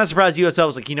 Kind of surprised USL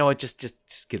was like, you know what,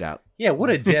 just get out. Yeah, what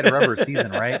a dead rubber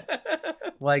season, right?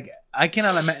 Like, I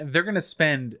cannot imagine they're going to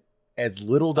spend as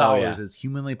little dollars as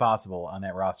humanly possible on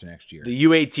that roster next year. The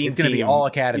U18 it's going to be all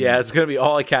academy. Yeah, it's going to be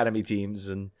all academy teams.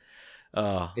 And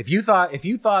if you thought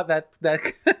that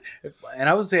and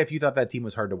I would say if you thought that team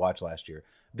was hard to watch last year,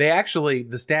 the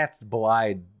stats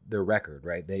belied their record,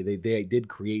 right? They did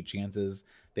create chances.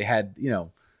 They had,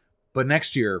 but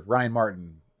next year, Ryan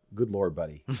Martin, good Lord,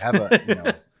 buddy, have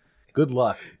a, good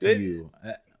luck to you.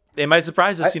 They might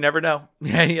surprise us. You never know.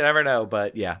 You never know.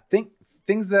 But yeah,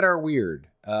 things that are weird.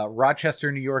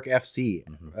 Rochester, New York FC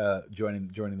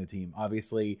joining the team.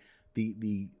 Obviously,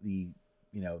 the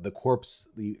corpse,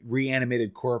 the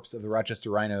reanimated corpse of the Rochester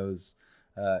Rhinos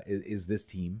is this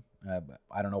team.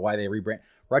 I don't know why they rebrand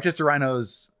Rochester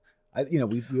Rhinos.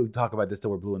 We talk about this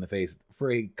till we're blue in the face.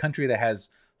 For a country that has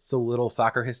so little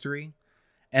soccer history,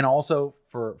 and also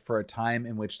for a time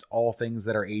in which all things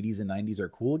that are 80s and 90s are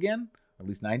cool again, or at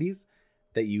least 90s,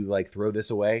 that you like throw this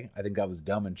away. I think that was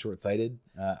dumb and short-sighted.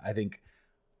 I think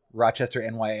Rochester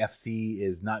NYFC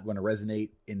is not going to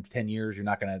resonate in 10 years. You're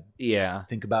not going to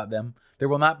think about them. There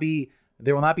will not be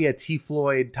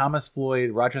a Thomas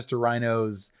Floyd, Rochester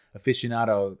Rhinos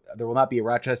aficionado. There will not be a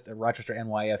Rochester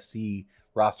NYFC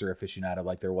roster aficionado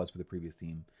like there was for the previous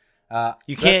team. That's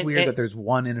weird that there's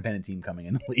one independent team coming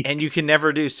in the league. And you can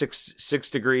never do six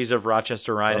degrees of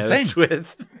Rochester Rhinos with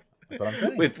That's what I'm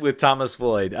saying. with Thomas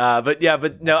Floyd. But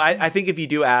no, I think if you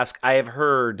do ask, I have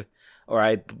heard, or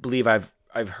I believe I've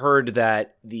heard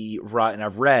that and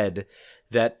I've read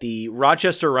that the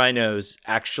Rochester Rhinos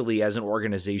actually, as an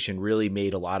organization, really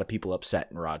made a lot of people upset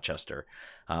in Rochester.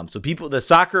 So the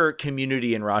soccer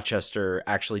community in Rochester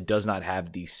actually does not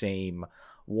have the same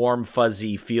warm,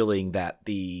 fuzzy feeling that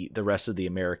the rest of the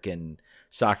American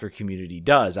soccer community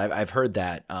does. I've heard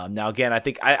that. Now, again, I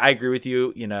think I agree with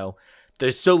you. You know,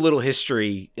 there's so little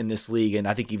history in this league, and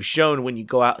I think you've shown when you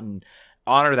go out and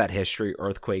honor that history,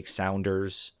 Earthquake,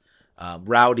 Sounders,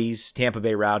 Rowdies, Tampa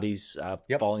Bay Rowdies,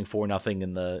 falling 4-0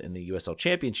 in the USL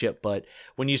Championship. But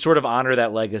when you sort of honor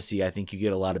that legacy, I think you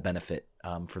get a lot of benefit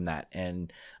from that.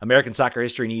 And American soccer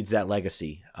history needs that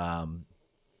legacy. I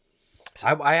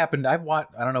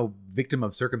don't know, victim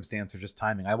of circumstance or just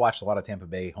timing. I watched a lot of Tampa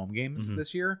Bay home games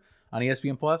this year on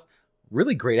ESPN Plus.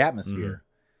 Really great atmosphere.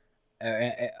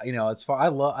 You know, I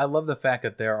love the fact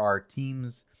that there are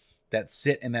teams that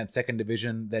sit in that second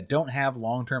division that don't have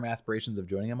long-term aspirations of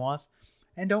joining MLS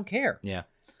and don't care. Yeah.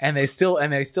 And they still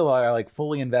are like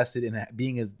fully invested in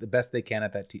being as the best they can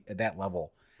at that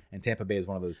level. And Tampa Bay is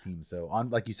one of those teams. So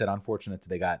like you said, unfortunate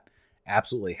they got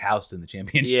absolutely housed in the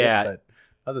championship. Yeah. But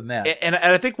other than that. And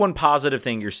I think one positive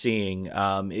thing you're seeing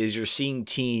is you're seeing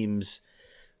teams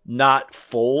not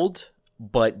fold,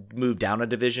 but move down a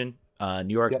division.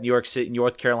 New York City,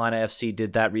 North Carolina FC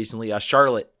did that recently.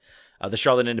 Charlotte, the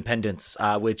Charlotte Independents,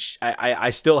 which I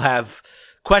still have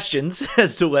questions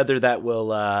as to whether that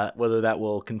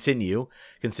will continue,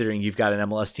 considering you've got an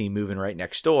MLS team moving right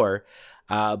next door.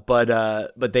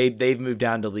 But they've moved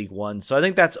down to League One, so I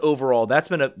think that's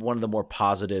been one of the more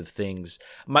positive things.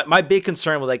 My big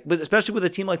concern especially with a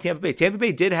team like Tampa Bay. Tampa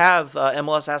Bay did have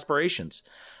MLS aspirations.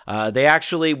 They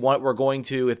actually were going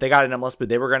to, if they got an MLS bid,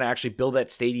 they were going to actually build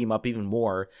that stadium up even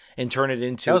more and turn it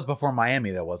into. That was before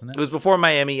Miami, though, wasn't it? It was before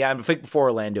Miami, yeah, and I think before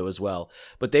Orlando as well.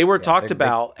 But they were talked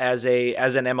about as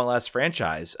an MLS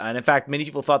franchise, and in fact, many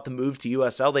people thought the move to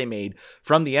USL they made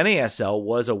from the NASL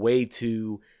was a way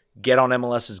to get on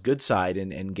MLS's good side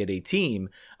and get a team.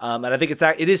 And I think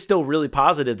it is still really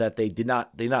positive that they did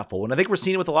not fold. And I think we're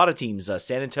seeing it with a lot of teams.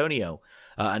 San Antonio,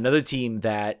 another team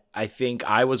that I think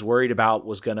I was worried about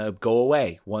was going to go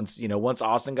away once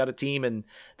Austin got a team and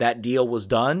that deal was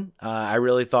done. I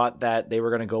really thought that they were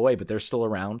going to go away, but they're still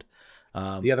around.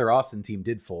 The other Austin team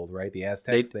did fold, right? The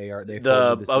Aztecs. They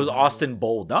was Austin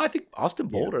Bold. No, I think Austin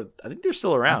Bold. Yeah. I think they're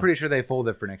still around. I'm pretty sure they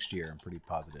folded for next year. I'm pretty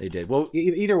positive they did. Well,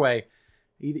 either way,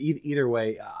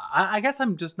 I guess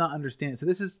I'm just not understanding. So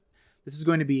this is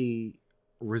going to be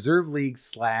reserve league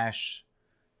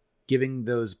 / giving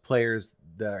those players,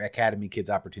 the academy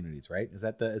kids, opportunities, right? Is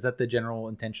that the general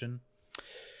intention,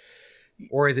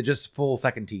 or is it just full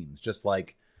second teams, just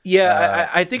like? Yeah,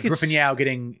 I think it's Griffin Yao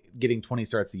getting 20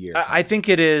 starts a year. I think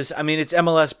it is. I mean, it's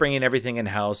MLS bringing everything in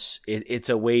house. It's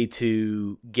a way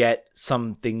to get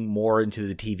something more into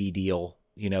the TV deal.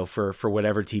 For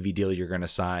whatever TV deal you're going to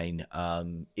sign.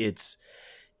 It's,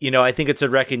 I think it's a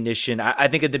recognition. I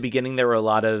think at the beginning there were a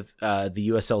lot of the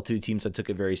USL2 teams that took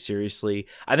it very seriously.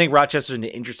 I think Rochester's an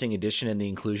interesting addition, and the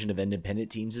inclusion of independent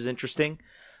teams is interesting.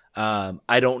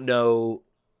 I don't know,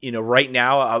 right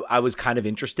now I was kind of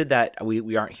interested that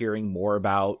we aren't hearing more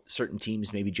about certain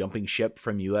teams maybe jumping ship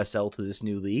from USL to this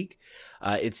new league.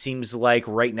 It seems like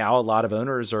right now a lot of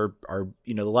owners are a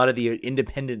lot of the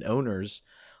independent owners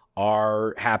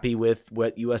are happy with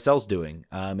what USL's doing.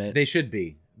 They should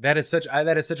be. That is such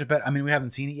a better. I mean, we haven't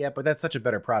seen it yet, but that's such a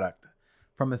better product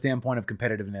from the standpoint of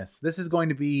competitiveness. This is going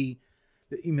to be,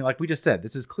 like we just said,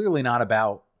 this is clearly not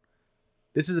about.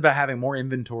 This is about having more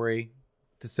inventory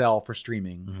to sell for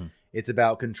streaming. Mm-hmm. It's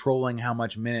about controlling how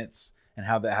much minutes and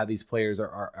how these players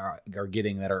are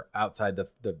getting that are outside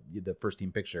the first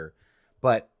team picture.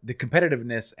 But the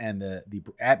competitiveness and the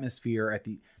atmosphere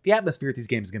the atmosphere at these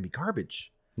games is going to be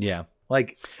garbage. Yeah.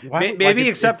 Like maybe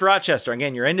except Rochester.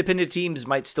 Again, your independent teams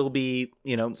might still be,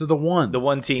 So the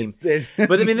one team.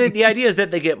 But I mean, the idea is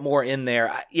that they get more in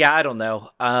there. Yeah, I don't know.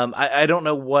 I don't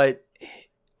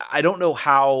know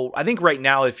how. I think right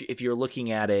now, if you're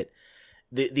looking at it,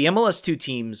 the MLS2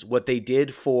 teams, what they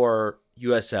did for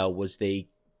USL was they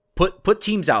put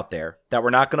teams out there that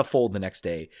were not going to fold the next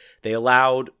day. They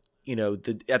allowed,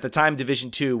 at the time Division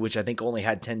 2, which I think only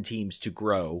had 10 teams, to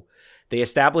grow. They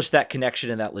established that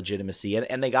connection and that legitimacy,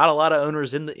 and they got a lot of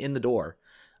owners in the door.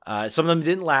 Some of them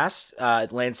didn't last.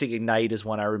 Lansing Ignite is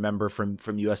one I remember from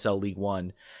USL League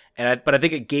One, but I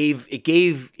think it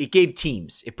gave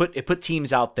teams. It put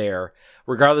teams out there,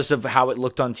 regardless of how it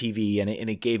looked on TV, and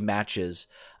it gave matches.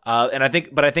 And I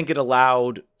think it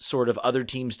allowed sort of other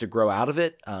teams to grow out of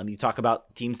it. You talk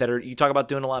about teams you talk about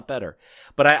doing a lot better,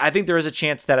 but I think there is a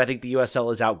chance that I think the USL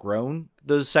has outgrown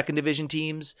those second division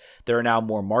teams. There are now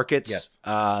more markets, yes.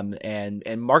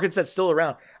 And markets that's still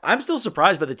around. I'm still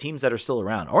surprised by the teams that are still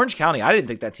around. Orange County, I didn't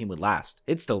think that team would last.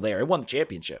 It's still there. It won the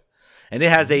championship. And it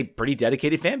has a pretty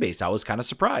dedicated fan base. I was kind of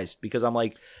surprised because I'm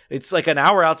like, it's like an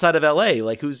hour outside of LA.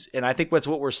 Like and I think that's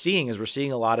what we're seeing is we're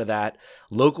seeing a lot of that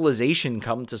localization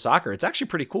come to soccer. It's actually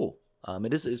pretty cool.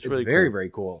 It's really very, cool. very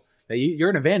cool. You're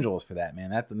an evangelist for that,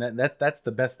 man. That's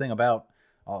the best thing about,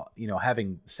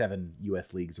 having 7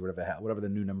 U.S. leagues or whatever the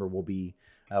new number will be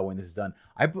when this is done.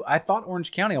 I thought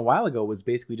Orange County a while ago was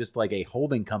basically just like a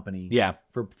holding company. Yeah.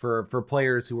 For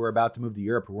players who were about to move to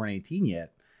Europe who weren't 18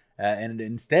 yet. And it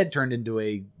instead turned into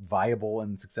a viable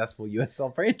and successful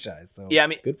USL franchise. So yeah, I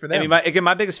mean, good for them. I mean,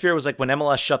 my biggest fear was like when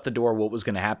MLS shut the door, what was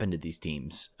going to happen to these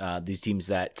teams?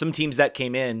 Some teams that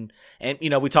came in, and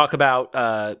we talk about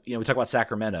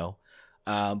Sacramento,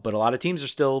 but a lot of teams are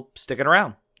still sticking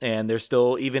around, and they're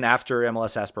still even after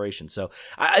MLS aspirations. So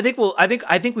I think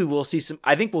we will see some.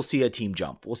 I think we'll see a team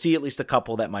jump. We'll see at least a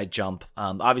couple that might jump.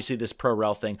 Obviously, this pro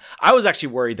rel thing. I was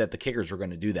actually worried that the Kickers were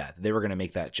going to do that. They were going to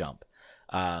make that jump.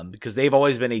 Because they've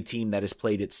always been a team that has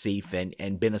played it safe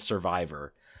and been a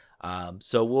survivor.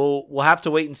 So we'll have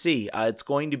to wait and see. It's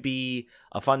going to be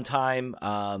a fun time.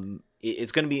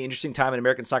 It's going to be an interesting time in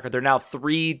American soccer. There are now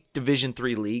 3 Division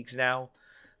III leagues now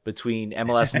between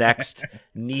MLS Next,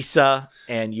 NISA,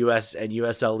 and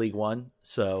USL League One.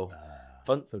 So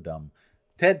fun. So dumb.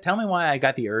 Ted, tell me why I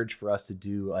got the urge for us to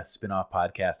do a spin-off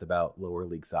podcast about lower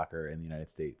league soccer in the United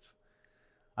States.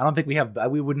 I don't think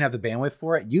we wouldn't have the bandwidth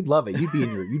for it. You'd love it. You'd be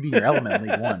in your element in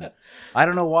League One. I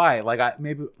don't know why. Like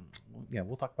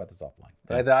we'll talk about this offline.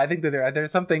 But I think that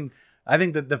there's something. I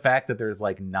think that the fact that there's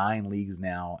like 9 leagues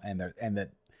now, and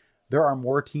that there are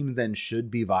more teams than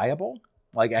should be viable,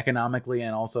 like economically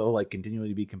and also like continually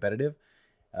to be competitive.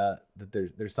 That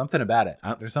there's something about it.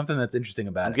 There's something that's interesting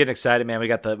about it. I'm getting excited, man. We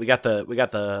got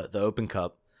the Open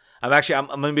Cup. I'm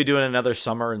going to be doing another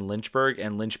summer in Lynchburg,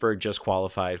 and Lynchburg just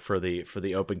qualified for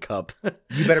the Open Cup.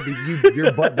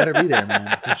 Your butt better be there,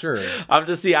 man, for sure. I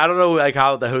don't know like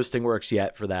how the hosting works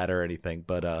yet for that or anything,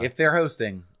 but if they're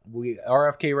hosting,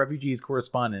 RFK Refugees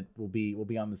correspondent will be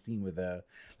on the scene with that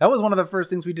was one of the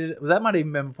first things we did. That might have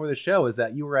even been before the show. Is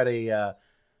that you were at a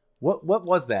what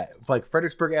was that? Like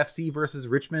Fredericksburg FC versus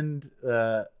Richmond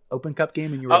Open Cup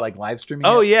game, and you were like live streaming.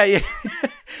 Oh, yeah.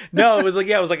 No,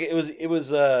 it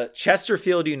was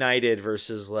Chesterfield United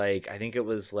versus like I think it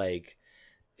was like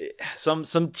some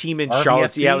team in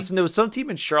Charlottesville. Yeah, it was some team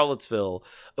in Charlottesville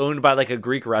owned by like a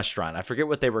Greek restaurant. I forget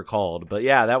what they were called, but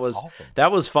yeah, that was awesome.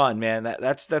 That was fun, man.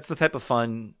 That's the type of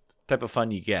fun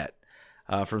you get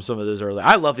from some of those early.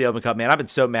 I love the Open Cup, man. I've been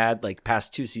so mad like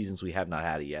past 2 seasons we have not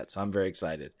had it yet, so I'm very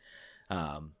excited.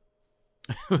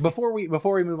 Before we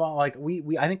move on, like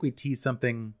I think we teased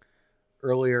something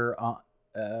earlier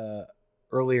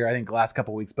I think the last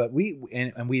couple of weeks, but we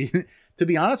to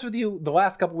be honest with you, the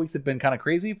last couple of weeks have been kind of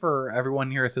crazy for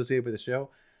everyone here associated with the show.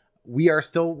 We are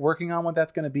still working on what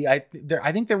that's going to be. I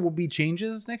think there will be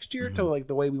changes next year to like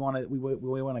the way we want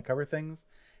to cover things,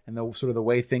 and the sort of the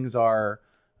way things are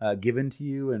given to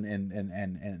you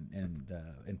and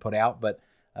put out. But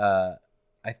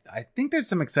I think there's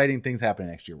some exciting things happening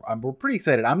next year. We're pretty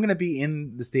excited. I'm going to be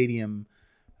in the stadium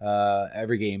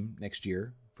every game next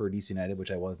year for DC United,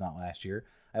 which I was not last year.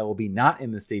 I will be not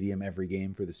in the stadium every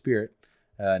game for the Spirit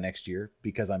next year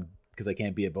because I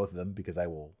can't be at both of them because I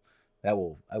will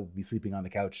be sleeping on the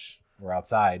couch or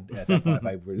outside at that point if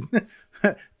I were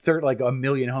third like a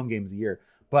million home games a year.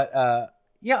 But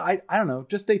yeah, I don't know.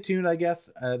 Just stay tuned, I guess.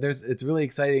 It's really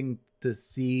exciting to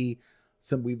see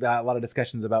we've got a lot of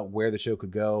discussions about where the show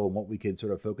could go and what we could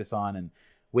sort of focus on and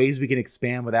ways we can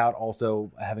expand without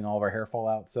also having all of our hair fall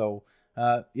out. So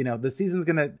the season's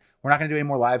we're not gonna do any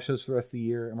more live shows for the rest of the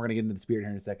year, and we're gonna get into the Spirit here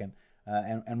in a second,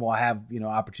 and we'll have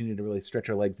opportunity to really stretch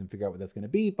our legs and figure out what that's gonna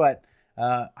be. But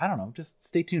I don't know, just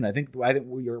stay tuned. I think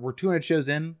we're 200 shows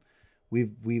in.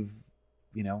 We've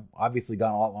obviously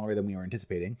gone a lot longer than we were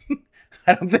anticipating.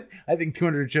 I think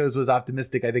 200 shows was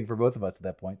optimistic. I think for both of us at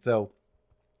that point. So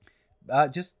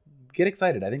just get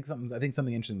excited. I think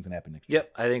something interesting is gonna happen next year.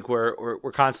 Yep, I think we're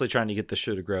constantly trying to get the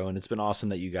show to grow, and it's been awesome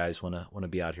that you guys want to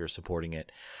be out here supporting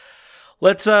it.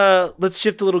 Let's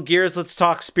shift a little gears. Let's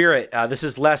talk Spirit. This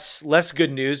is less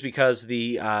good news because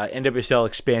the NWSL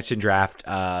expansion draft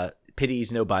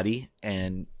pities nobody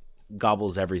and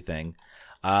gobbles everything.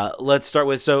 Let's start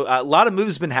with a lot of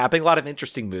moves been happening, a lot of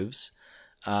interesting moves.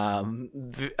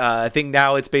 I think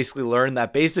now it's basically learned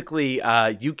that basically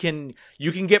you can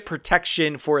get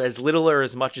protection for as little or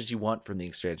as much as you want from the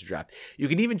expansion draft. You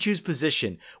can even choose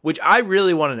position, which I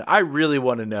really want to know. I really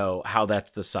want to know how that's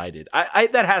decided.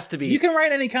 That has to be. You can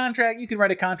write any contract. You can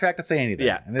write a contract to say anything.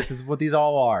 Yeah, and this is what these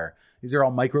all are. These are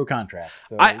all micro contracts.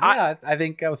 So I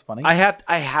think that was funny. I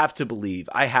have to believe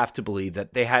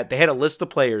that they had a list of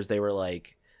players. They were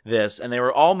like this, and they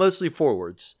were all mostly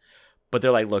forwards, but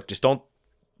they're like, look,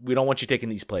 we don't want you taking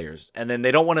these players. And then they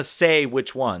don't want to say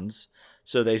which ones.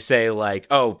 So they say like,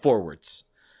 oh, forwards,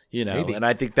 Maybe. And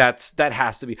I think that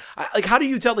has to be like, how do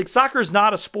you tell? Like, soccer is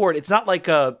not a sport. It's not like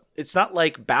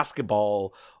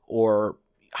basketball or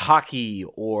hockey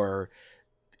or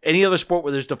any other sport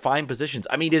where there's defined positions.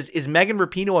 I mean, is Megan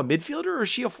Rapinoe a midfielder or is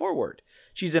she a forward?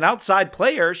 She's an outside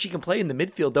player. She can play in the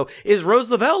midfield, though. Is Rose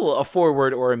Lavelle a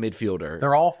forward or a midfielder?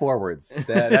 They're all forwards.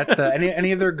 That's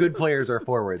any of their good players are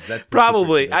forwards. That's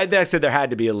probably. I said there had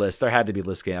to be a list. There had to be a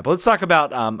list, Camp. But let's talk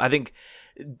about. I think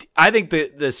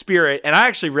the Spirit, and I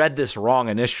actually read this wrong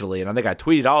initially, and I think I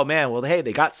tweeted, "Oh man, well, hey,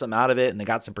 they got some out of it, and they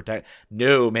got some protect."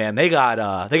 No, man, they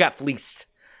got fleeced.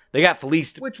 They got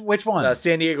fleeced. Which one?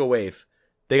 San Diego Wave.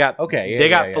 They got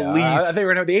fleeced. They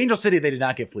were the Angel City. They did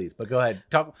not get fleeced. But go ahead.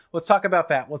 Let's talk about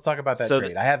that. Let's talk about that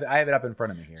trade. I have it up in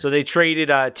front of me here. So they traded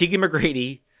Tegan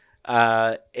McGrady,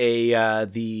 I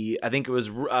think it was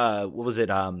what was it?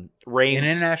 Rain's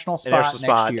an international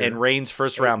spot and Rain's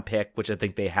first round pick, which I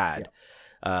think they had.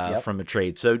 From a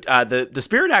trade. So the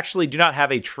Spirit actually do not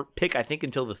have a pick, I think,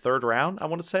 until the third round, I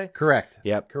want to say. Correct.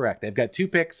 Yep. Correct. They've got 2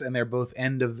 picks, and they're both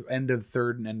end of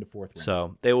third and end of fourth round.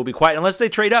 So they will be quiet unless they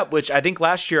trade up, which I think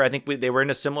last year, they were in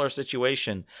a similar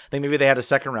situation. I think maybe they had a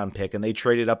second round pick, and they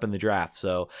traded up in the draft.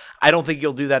 So I don't think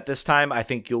you'll do that this time. I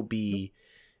think you'll be...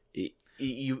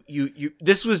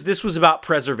 This was about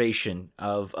preservation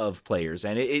of players,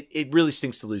 and it really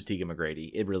stinks to lose Tegan McGrady.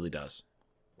 It really does.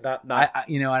 And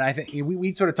I think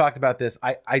we sort of talked about this.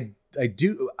 I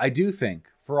do think,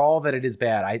 for all that it is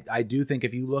bad, I do think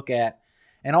if you look at,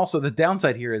 and also the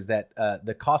downside here is that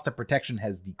the cost of protection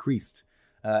has decreased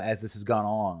as this has gone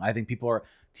along. I think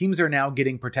teams are now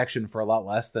getting protection for a lot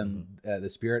less than the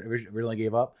Spirit originally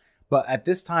gave up. But at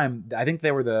this time, I think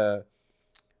there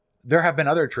have been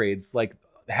other trades, like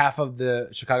half of the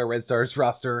Chicago Red Stars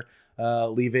roster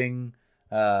leaving.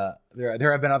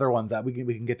 There have been other ones that we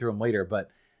can get through them later, but.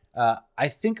 I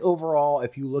think overall,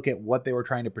 if you look at what they were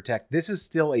trying to protect, this is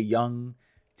still a young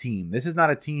team. This is not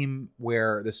a team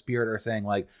where the Spirit are saying,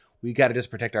 like, we got to just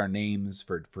protect our names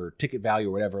for ticket value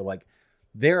or whatever. Like,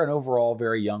 they're an overall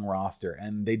very young roster,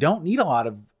 and they don't need a lot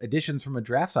of additions from a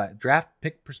draft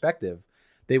pick perspective.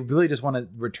 They really just want to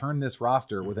return this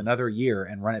roster with another year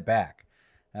and run it back.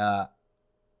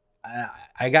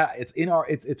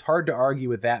 It's hard to argue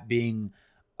with that being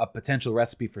a potential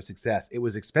recipe for success. It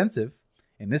was expensive.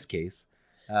 In this case,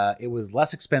 it was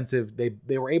less expensive.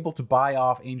 They were able to buy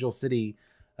off Angel City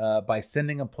by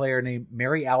sending a player named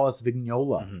Mary Alice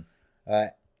Vignola.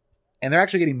 And they're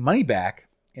actually getting money back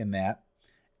in that,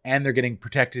 and they're getting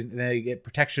protected. They get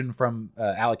protection from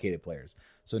allocated players.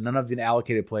 So none of the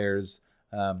allocated players,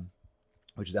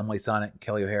 which is Emily Sonnet,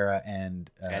 Kelly O'Hara, and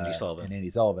Andy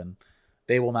Sullivan,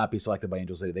 they will not be selected by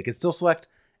Angel City. They can still select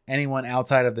anyone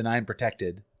outside of the 9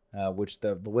 protected. Which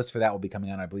the list for that will be coming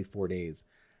out in, I believe, 4 days.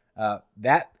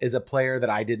 That is a player that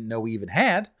I didn't know we even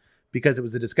had because it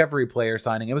was a discovery player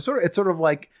signing. It's sort of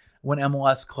like when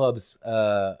MLS clubs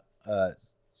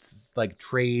like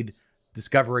trade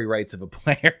discovery rights of a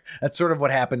player. That's sort of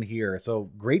what happened here. So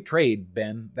great trade,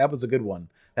 Ben. That was a good one.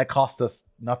 That cost us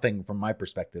nothing from my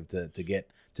perspective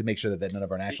to make sure that none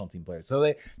of our national team players. So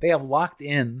they have locked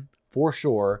in for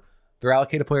sure. Their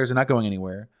allocated players are not going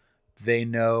anywhere. They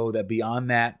know that beyond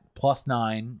that,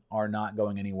 +9 are not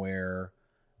going anywhere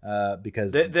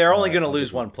because they're only going to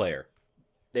lose one player.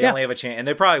 They only have a chance, and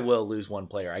they probably will lose one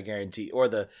player, I guarantee. Or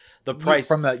the price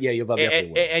from the you'll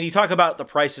definitely will. And you talk about the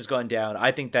price has gone down.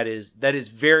 I think that is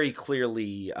very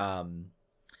clearly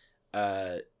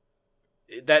that's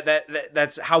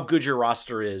how good your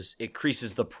roster is. It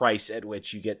increases the price at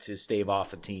which you get to stave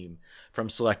off a team from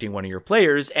selecting one of your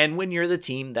players. And when you're the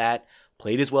team that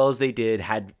played as well as they did,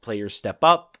 had players step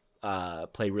up,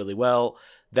 play really well,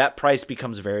 that price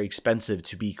becomes very expensive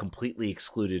to be completely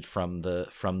excluded from the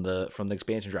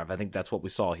expansion draft. I think that's what we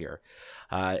saw here.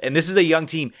 And this is a young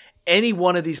team. Any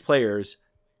one of these players,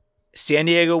 San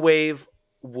Diego Wave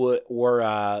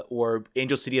or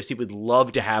Angel City FC would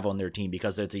love to have on their team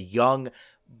because it's a young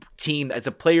team. As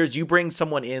a players, you bring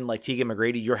someone in like Tegan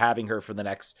McGrady, you're having her for the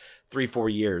next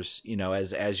 3-4 years,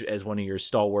 as one of your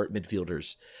stalwart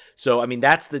midfielders. So I mean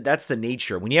that's the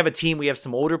nature. When you have a team, we have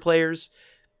some older players.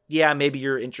 yeah, maybe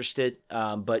you're interested,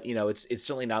 but it's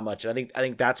certainly not much. And I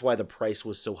think that's why the price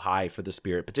was so high for the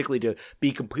Spirit, particularly to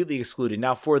be completely excluded.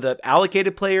 Now for the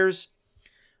allocated players,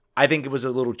 I think it was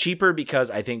a little cheaper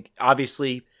because I think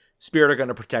obviously Spirit are going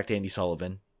to protect Andy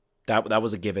Sullivan. That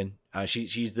was a given. She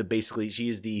is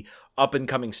the up and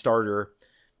coming starter.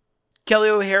 Kelly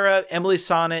O'Hara, Emily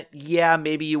Sonnet. Yeah,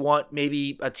 maybe you want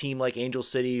a team like Angel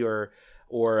City or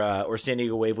San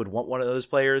Diego Wave would want one of those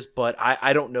players, but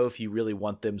I don't know if you really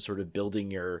want them sort of building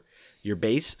your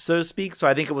base, so to speak. So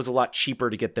I think it was a lot cheaper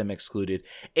to get them excluded.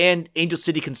 And Angel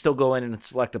City can still go in and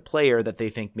select a player that they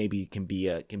think maybe can be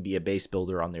a base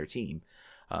builder on their team.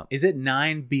 Is it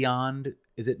 9 beyond?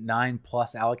 Is it 9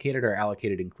 plus allocated or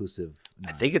allocated inclusive?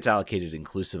 9? I think it's allocated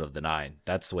inclusive of the 9.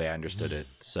 That's the way I understood it.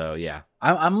 So yeah,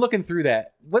 I'm looking through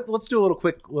that. Let's do a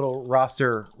little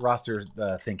roster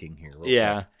thinking here.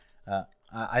 Yeah. Quick.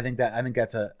 I think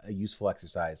that's a useful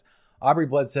exercise. Aubrey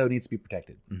Bledsoe needs to be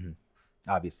protected,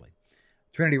 obviously.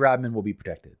 Trinity Rodman will be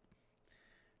protected.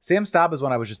 Sam Staub is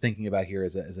one I was just thinking about here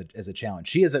as a challenge.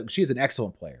 She is an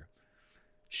excellent player.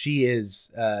 She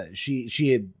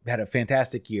had a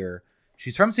fantastic year.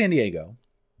 She's from San Diego.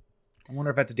 I wonder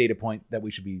if that's a data point that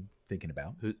we should be thinking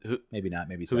about. Who maybe not.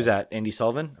 Maybe so. Who's that? Andy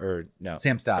Sullivan or no?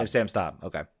 Sam Staub. Sam Staub.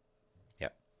 Okay. Yeah.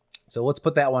 So let's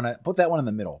put that one in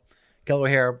the middle. Kelly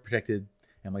O'Hara protected.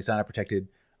 Emily Sana protected.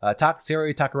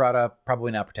 Sayori Takarada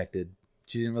probably not protected.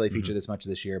 She didn't really feature this much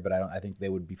this year, but I think they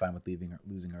would be fine with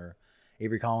losing her.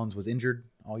 Avery Collins was injured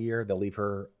all year. They'll leave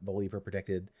her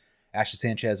protected. Ashley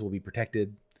Sanchez will be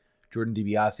protected. Jordan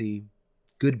DiBiase,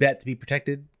 good bet to be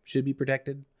protected. Should be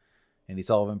protected. Andy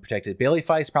Sullivan protected. Bailey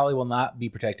Feist probably will not be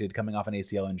protected coming off an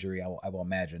ACL injury. I will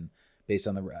imagine based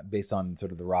on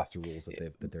sort of the roster rules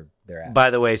that they're at. By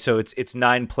the way, so it's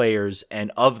 9 players,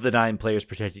 and of the 9 players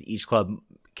protected, each club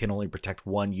can only protect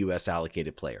 1 U.S.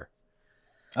 allocated player.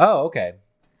 Oh, okay.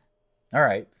 All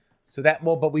right. So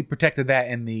but we protected that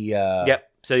in the. Yep.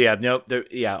 So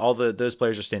yeah, all those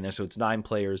players are staying there. So it's 9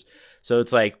 players. So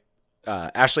it's like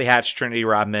Ashley Hatch, Trinity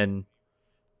Rodman,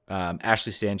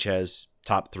 Ashley Sanchez,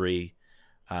 top 3.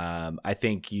 I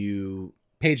think you.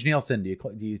 Paige Nielsen. Do you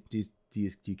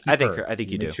keep I think her? I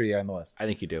think you do. Make sure you're on the list. I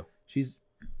think you do.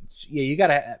 You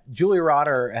gotta. Julia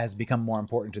Rotter has become more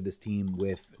important to this team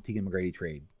with Tegan McGrady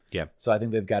trade. Yeah. So I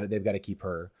think they've got to keep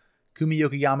her. Kumi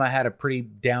Yokoyama had a pretty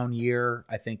down year.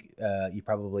 I think you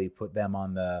probably put them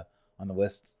on the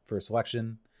list for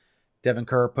selection. Devin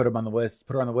Kerr put her on the list.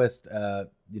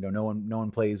 No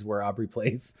one plays where Aubrey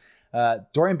plays.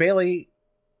 Dorian Bailey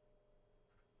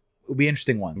would be an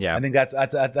interesting one. Yeah. I think that's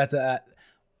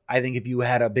I think if you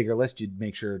had a bigger list, you'd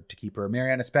make sure to keep her.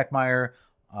 Mariana Speckmeyer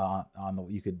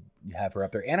you could have her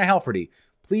up there. Anna Helferty.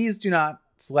 Please do not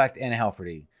select Anna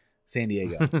Helferty, San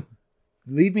Diego.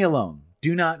 Leave me alone.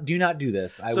 Do not do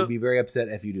this. I would be very upset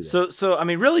if you do this. So I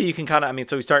mean, really, you can kind of. I mean,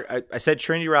 so we start. I said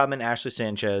Trinity Rodman, Ashley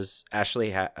Sanchez,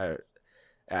 Ashley Hatch,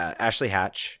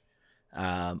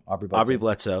 Aubrey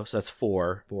Bledsoe. So that's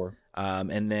 4.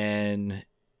 And then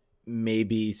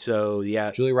maybe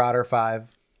Julie Rotter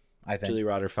 5. I think Julie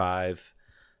Rotter 5.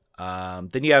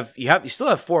 Then you still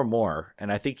have 4 more,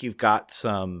 and I think you've got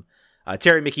some.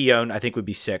 Terry McKeown, I think, would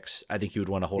be 6. I think you would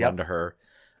want to hold on to her.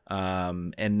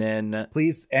 And then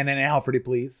please, and then Alfredy,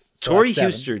 please. So Tori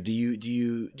Huster, do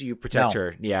you protect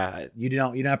her? Yeah, you do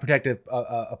not protect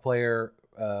a player.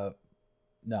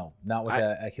 No, not with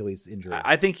an Achilles injury.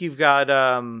 I think you've got.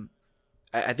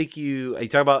 I think you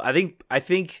talk about. I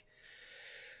think.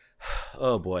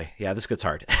 Oh boy, yeah, this gets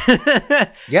hard.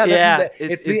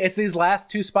 It's these last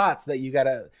 2 spots that you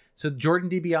gotta. So Jordan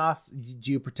DiBiase,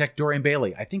 do you protect Dorian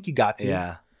Bailey? I think you got to.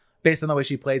 Yeah. Based on the way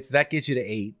she played, so that gets you to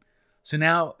 8. So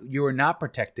now you are not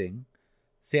protecting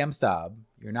Sam Staub.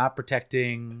 You're not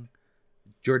protecting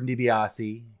Jordan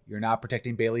DiBiase. You're not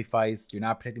protecting Bailey Feist. You're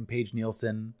not protecting Paige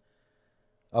Nielsen.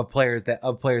 Of players that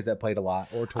played a lot.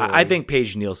 Or Tori. I think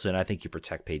Paige Nielsen. I think you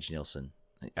protect Paige Nielsen.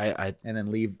 And then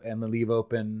leave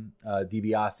open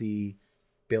DiBiase,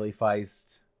 Bailey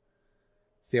Feist,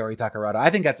 Sayori Takarada. I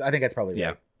think that's probably right.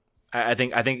 Yeah. I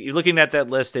think you're looking at that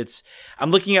list.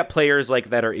 I'm looking at players like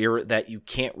that you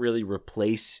can't really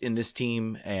replace in this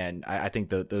team, and I think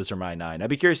those are my 9. I'd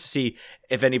be curious to see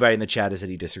if anybody in the chat has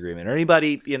any disagreement, or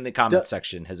anybody in the comment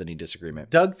section has any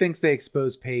disagreement. Doug thinks they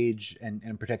expose Paige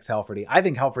and protects Helferty. I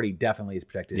think Helferty definitely is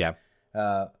protected. Yeah.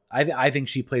 I think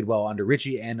she played well under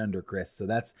Richie and under Chris. So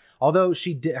that's, although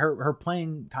she did her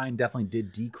playing time definitely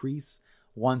did decrease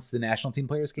once the national team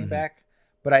players came back.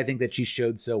 But I think that she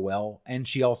showed so well, and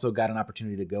she also got an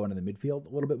opportunity to go into the midfield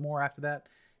a little bit more after that.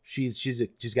 She's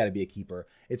got to be a keeper.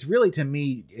 It's really, to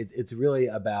me, it's really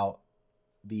about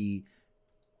the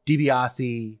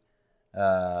DiBiase,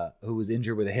 who was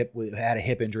injured with had a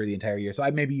hip injury the entire year. So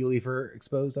maybe you leave her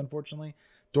exposed, unfortunately.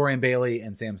 Dorian Bailey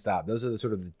and Sam Stobb. Those are the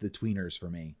sort of the tweeners for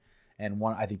me. And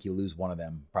I think you lose one of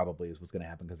them probably is what's going to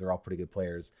happen because they're all pretty good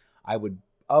players.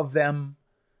 Of them,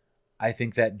 I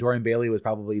think that Dorian Bailey was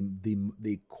probably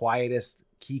the quietest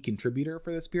key contributor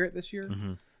for the Spirit this year.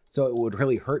 Mm-hmm. So it would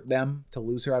really hurt them to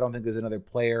lose her. I don't think there's another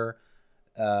player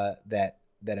that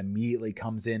immediately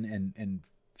comes in and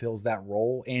fills that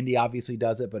role. Andy obviously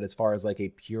does it, but as far as like a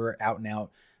pure out and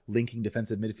out linking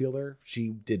defensive midfielder, she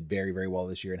did very, very well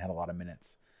this year and had a lot of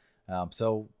minutes.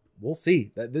 So we'll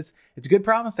see. It's a good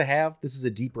promise to have. This is a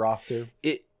deep roster.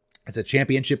 It's a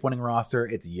championship winning roster.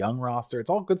 It's a young roster. It's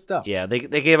all good stuff. Yeah, they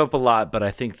gave up a lot, but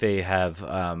I think they have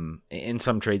in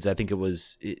some trades. I think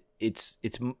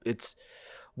it's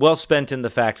well spent in the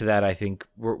fact that I think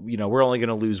we're only going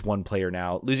to lose one player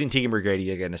now. Losing Tegan Brigady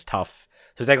again is tough.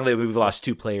 So technically we've lost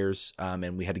two players,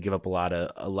 and we had to give up a lot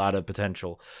of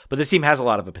potential. But this team has a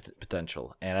lot of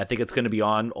potential, and I think it's going to be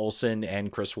on Olsen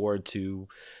and Chris Ward to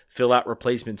fill out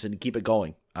replacements and keep it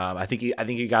going. I think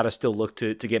you got to still look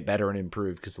to get better and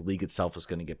improve because the league itself is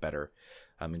going to get better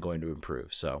and going to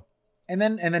improve. So, and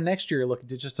then next year, look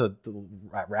to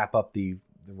wrap up the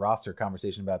roster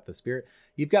conversation about the Spirit.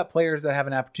 You've got players that have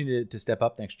an opportunity to step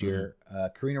up next year.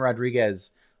 Karina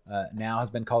Rodriguez now has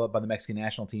been called up by the Mexican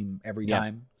national team every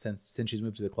time since she's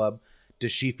moved to the club.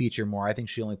 Does she feature more? I think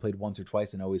she only played once or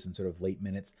twice and always in sort of late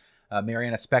minutes.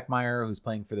 Mariana Speckmeyer, who's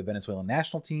playing for the Venezuelan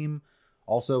national team,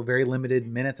 also very limited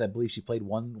minutes. I believe she played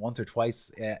once or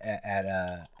twice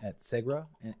at Segra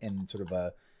and sort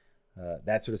of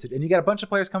that sort of. And you got a bunch of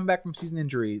players coming back from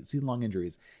season-long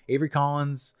injuries. Avery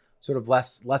Collins, sort of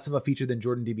less of a feature than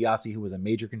Jordan DiBiase, who was a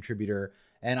major contributor.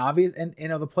 And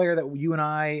the player that you and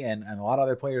I and a lot of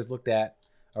other players looked at,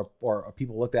 or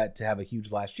people looked at to have a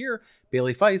huge last year,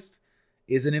 Bailey Feist,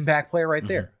 is an impact player right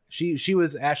there. She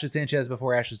was Ashley Sanchez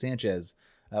before Ashley Sanchez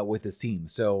with this team.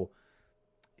 So,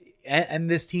 and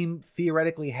this team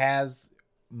theoretically has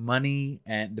money,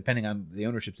 and depending on the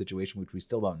ownership situation, which we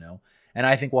still don't know. And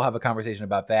I think we'll have a conversation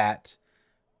about that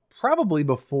probably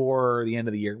before the end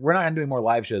of the year. We're not doing more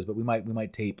live shows, but we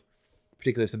might tape,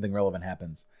 particularly if something relevant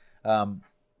happens.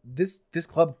 This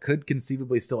club could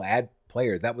conceivably still add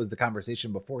players. That was the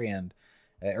conversation beforehand.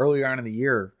 Earlier on in the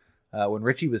year, when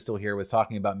Richie was still here, was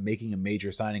talking about making a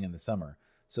major signing in the summer.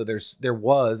 So there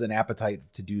was an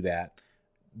appetite to do that.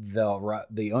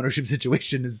 The ownership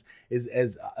situation is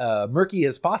as murky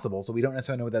as possible, so we don't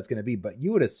necessarily know what that's going to be. But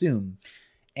you would assume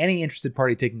any interested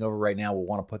party taking over right now will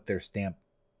want to put their stamp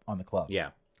on the club. Yeah,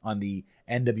 on the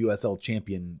NWSL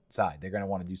champion side, they're going to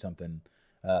want to do something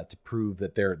to prove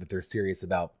that they're serious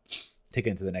about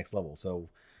taking it to the next level. So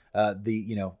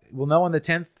we'll know on the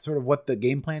 10th sort of what the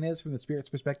game plan is from the Spirit's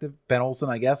perspective. Ben Olsen,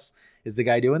 I guess, is the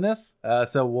guy doing this.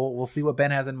 So we'll see what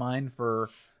Ben has in mind for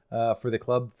the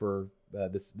club for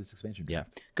this expansion. Yeah,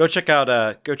 go check out.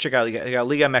 You got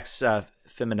Liga MX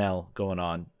Femenel going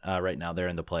on right now. They're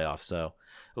in the playoffs, so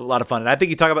a lot of fun. And I think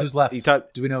you talk about who's left.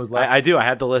 Do we know who's left? I do. I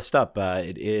had the list up.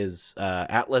 It is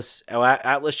Atlas.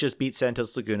 Atlas just beat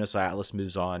Santos Laguna, so Atlas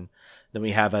moves on. Then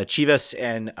we have Chivas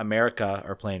and America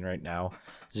are playing right now,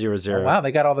 0-0. Oh, wow,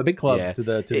 they got all the big clubs to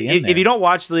the end. If you don't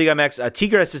watch the Liga MX,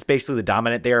 Tigres is basically the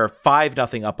dominant. They are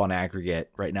 5-0 up on aggregate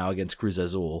right now against Cruz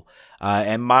Azul,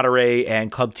 and Monterrey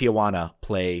and Club Tijuana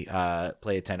play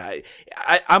at 10.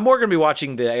 I'm more going to be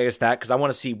watching because I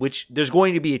want to see which. There's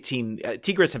going to be a team.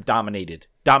 Tigres have dominated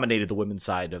the women's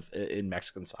side in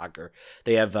Mexican soccer.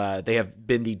 They have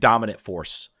been the dominant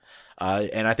force.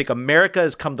 And I think America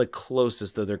has come the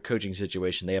closest to their coaching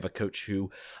situation. They have a coach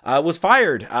who was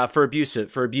fired for abuse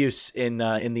in the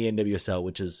NWSL,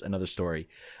 which is another story.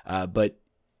 But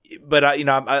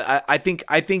I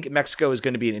think Mexico is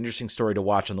going to be an interesting story to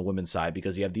watch on the women's side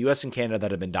because you have the U.S. and Canada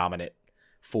that have been dominant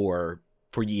for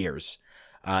years.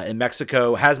 And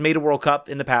Mexico has made a World Cup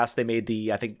in the past. They made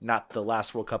I think not the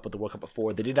last World Cup, but the World Cup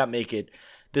before. They did not make it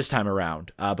this time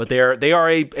around. But they are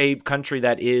a country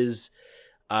that is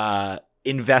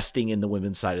investing in the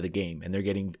women's side of the game, and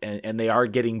they are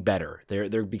getting better.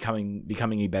 They're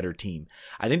becoming a better team.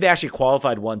 I think they actually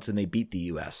qualified once and they beat the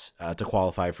US to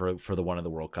qualify for one of the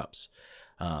World Cups.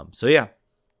 So yeah,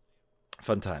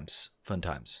 fun times.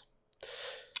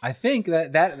 I think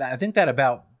that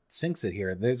about sinks it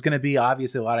here. There's going to be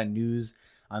obviously a lot of news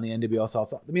on the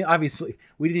NWSL. I mean, obviously,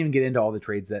 we didn't even get into all the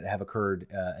trades that have occurred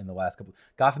in the last couple.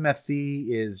 Gotham FC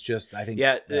is just, I think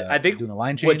doing a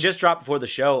line change. What just dropped before the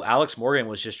show, Alex Morgan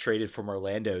was just traded from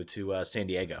Orlando to San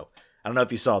Diego. I don't know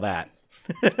if you saw that.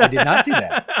 I did not see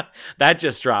that. That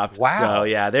just dropped. Wow. So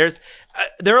yeah, there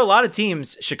are a lot of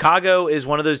teams. Chicago is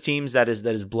one of those teams that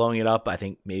is blowing it up. I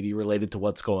think maybe related to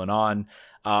what's going on.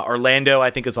 Orlando, I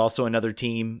think, is also another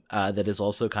team that is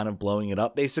also kind of blowing it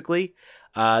up. Basically,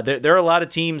 there are a lot of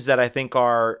teams that I think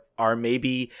are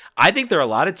maybe. I think there are a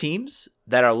lot of teams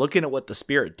that are looking at what the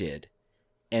Spirit did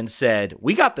and said,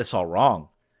 we got this all wrong.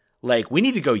 Like, we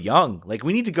need to go young. Like,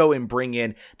 we need to go and bring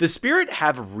in the Spirit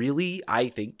have really, I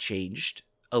think, changed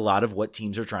a lot of what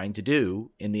teams are trying to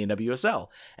do in the NWSL.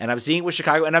 And I'm seeing it with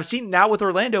Chicago, and I've seen now with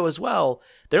Orlando as well.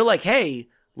 They're like, hey,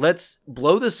 let's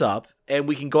blow this up, and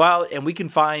we can go out and we can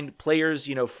find players,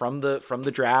 from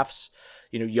the drafts,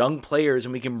 young players,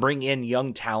 and we can bring in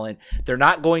young talent. They're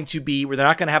not going to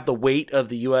have the weight of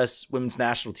the U.S. women's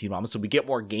national team on them, so we get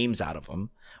more games out of them.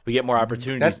 We get more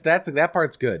opportunities. That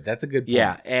part's good. That's a good point.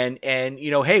 Yeah, and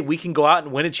hey, we can go out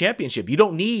and win a championship. You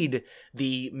don't need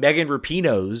the Megan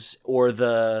Rapinos or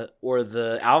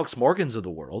the Alex Morgans of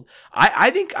the world. I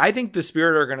think the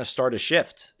Spirit are going to start a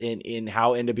shift in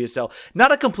how NWSL.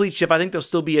 Not a complete shift. I think there'll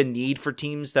still be a need for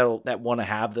teams that want to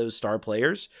have those star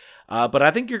players. But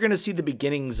I think you're going to see the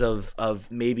beginnings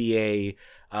of maybe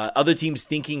other teams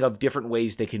thinking of different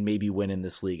ways they can maybe win in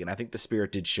this league. And I think the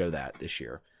Spirit did show that this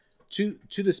year. To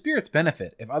the Spirit's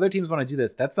benefit, if other teams want to do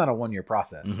this, that's not a 1-year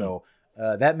process. Mm-hmm. So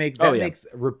that makes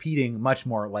repeating much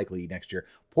more likely next year.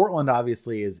 Portland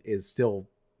obviously is still,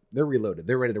 they're reloaded.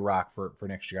 They're ready to rock for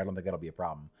next year. I don't think that'll be a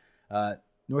problem.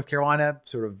 North Carolina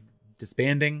sort of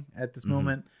disbanding at this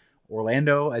moment.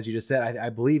 Orlando, as you just said, I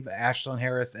believe Ashlyn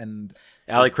Harris and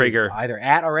Allie Krieger either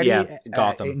at already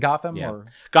in Gotham. Yeah. Or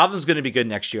Gotham's going to be good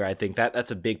next year. I think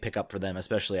that's a big pickup for them,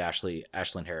 especially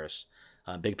Ashlyn Harris.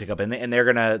 Big pickup, and they're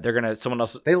gonna someone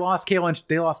else. They lost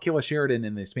Kayla Sheridan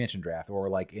in the expansion draft, or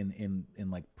like in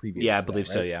like previous. Yeah, I stuff, believe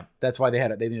right? so. Yeah, that's why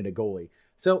they needed a goalie.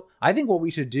 So I think what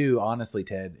we should do, honestly,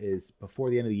 Ted, is before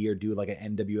the end of the year, do like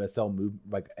an NWSL move,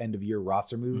 like end of year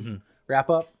roster move wrap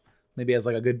up. Maybe as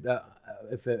like a good,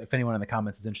 if anyone in the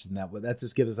comments is interested in that, but that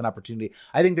just gives us an opportunity.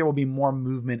 I think there will be more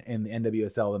movement in the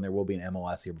NWSL than there will be in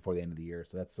MLS here before the end of the year.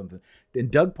 So that's something.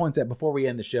 And Doug points out, before we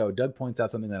end the show,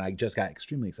 out something that I just got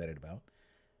extremely excited about.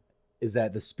 Is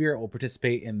that the Spirit will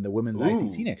participate in the women's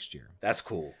ICC next year. That's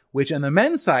cool. Which on the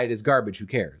men's side is garbage. Who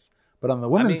cares? But on the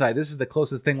women's side, this is the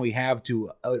closest thing we have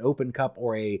to an Open Cup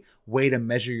or a way to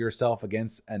measure yourself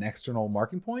against an external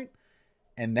marking point.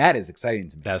 And that is exciting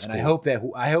to me. That's and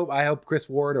cool. I hope Chris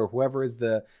Ward or whoever is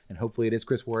and hopefully it is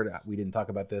Chris Ward. We didn't talk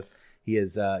about this. He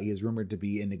is rumored to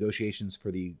be in negotiations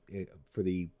for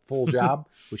the full job,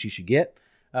 which he should get.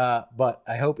 But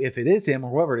I hope if it is him or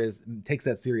whoever it is, takes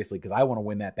that seriously, because I want to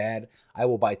win that bad. I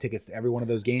will buy tickets to every one of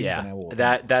those games. Yeah, and I will.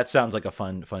 That sounds like a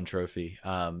fun trophy.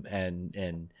 I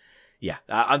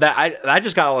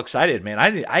just got all excited, man.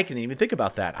 I couldn't even think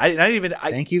about that.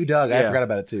 Thank you, Doug. I forgot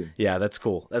about it too. Yeah, that's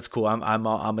cool. That's cool.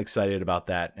 I'm excited about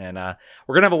that, and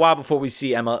we're gonna have a while before we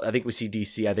see Emma. I think we see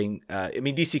DC. I think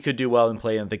DC could do well and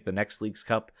play in the next Leagues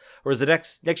Cup, or is the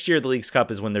next year the Leagues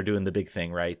Cup is when they're doing the big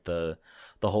thing, right? The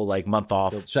whole like month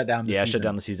off. They'll shut down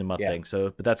the season month thing. So,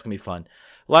 but that's gonna be fun.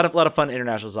 A lot of fun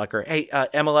international soccer. Hey,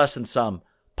 MLS and some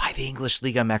buy the English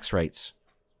League MX rights.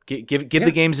 Give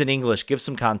the games in English. Give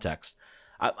some context.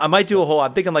 I might do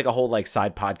I'm thinking like a whole like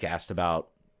side podcast about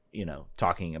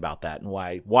talking about that and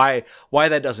why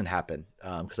that doesn't happen,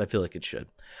 because I feel like it should.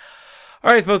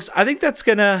 All right, folks. I think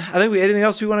anything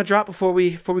else we want to drop before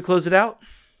we close it out?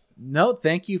 No,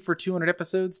 thank you for 200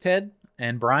 episodes, Ted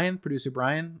and Brian, producer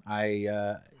Brian.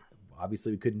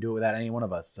 Obviously we couldn't do it without any one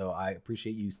of us, so I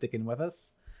appreciate you sticking with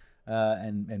us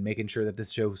and making sure that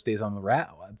this show stays on the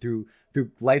rat through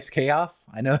life's chaos.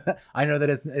 I know that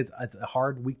it's a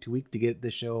hard week to week to get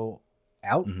this show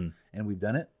out, and we've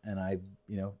done it. And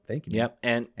thank you. Yep,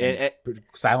 and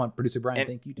silent producer Brian,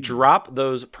 thank you too. Drop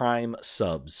those Prime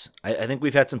subs. I think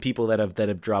we've had some people that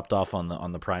have dropped off on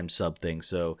the Prime sub thing,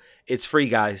 so it's free,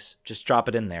 guys. Just drop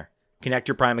it in there. Connect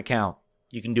your Prime account.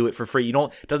 You can do it for free.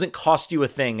 It doesn't cost you a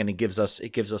thing, and it gives us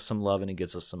some love and it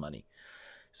gives us some money.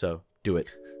 So do it.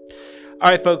 All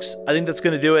right, folks. I think that's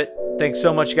going to do it. Thanks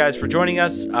so much, guys, for joining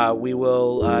us. We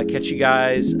will catch you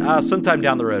guys sometime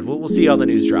down the road. We'll see you on the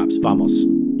news drops. Vamos.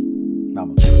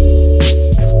 Vamos.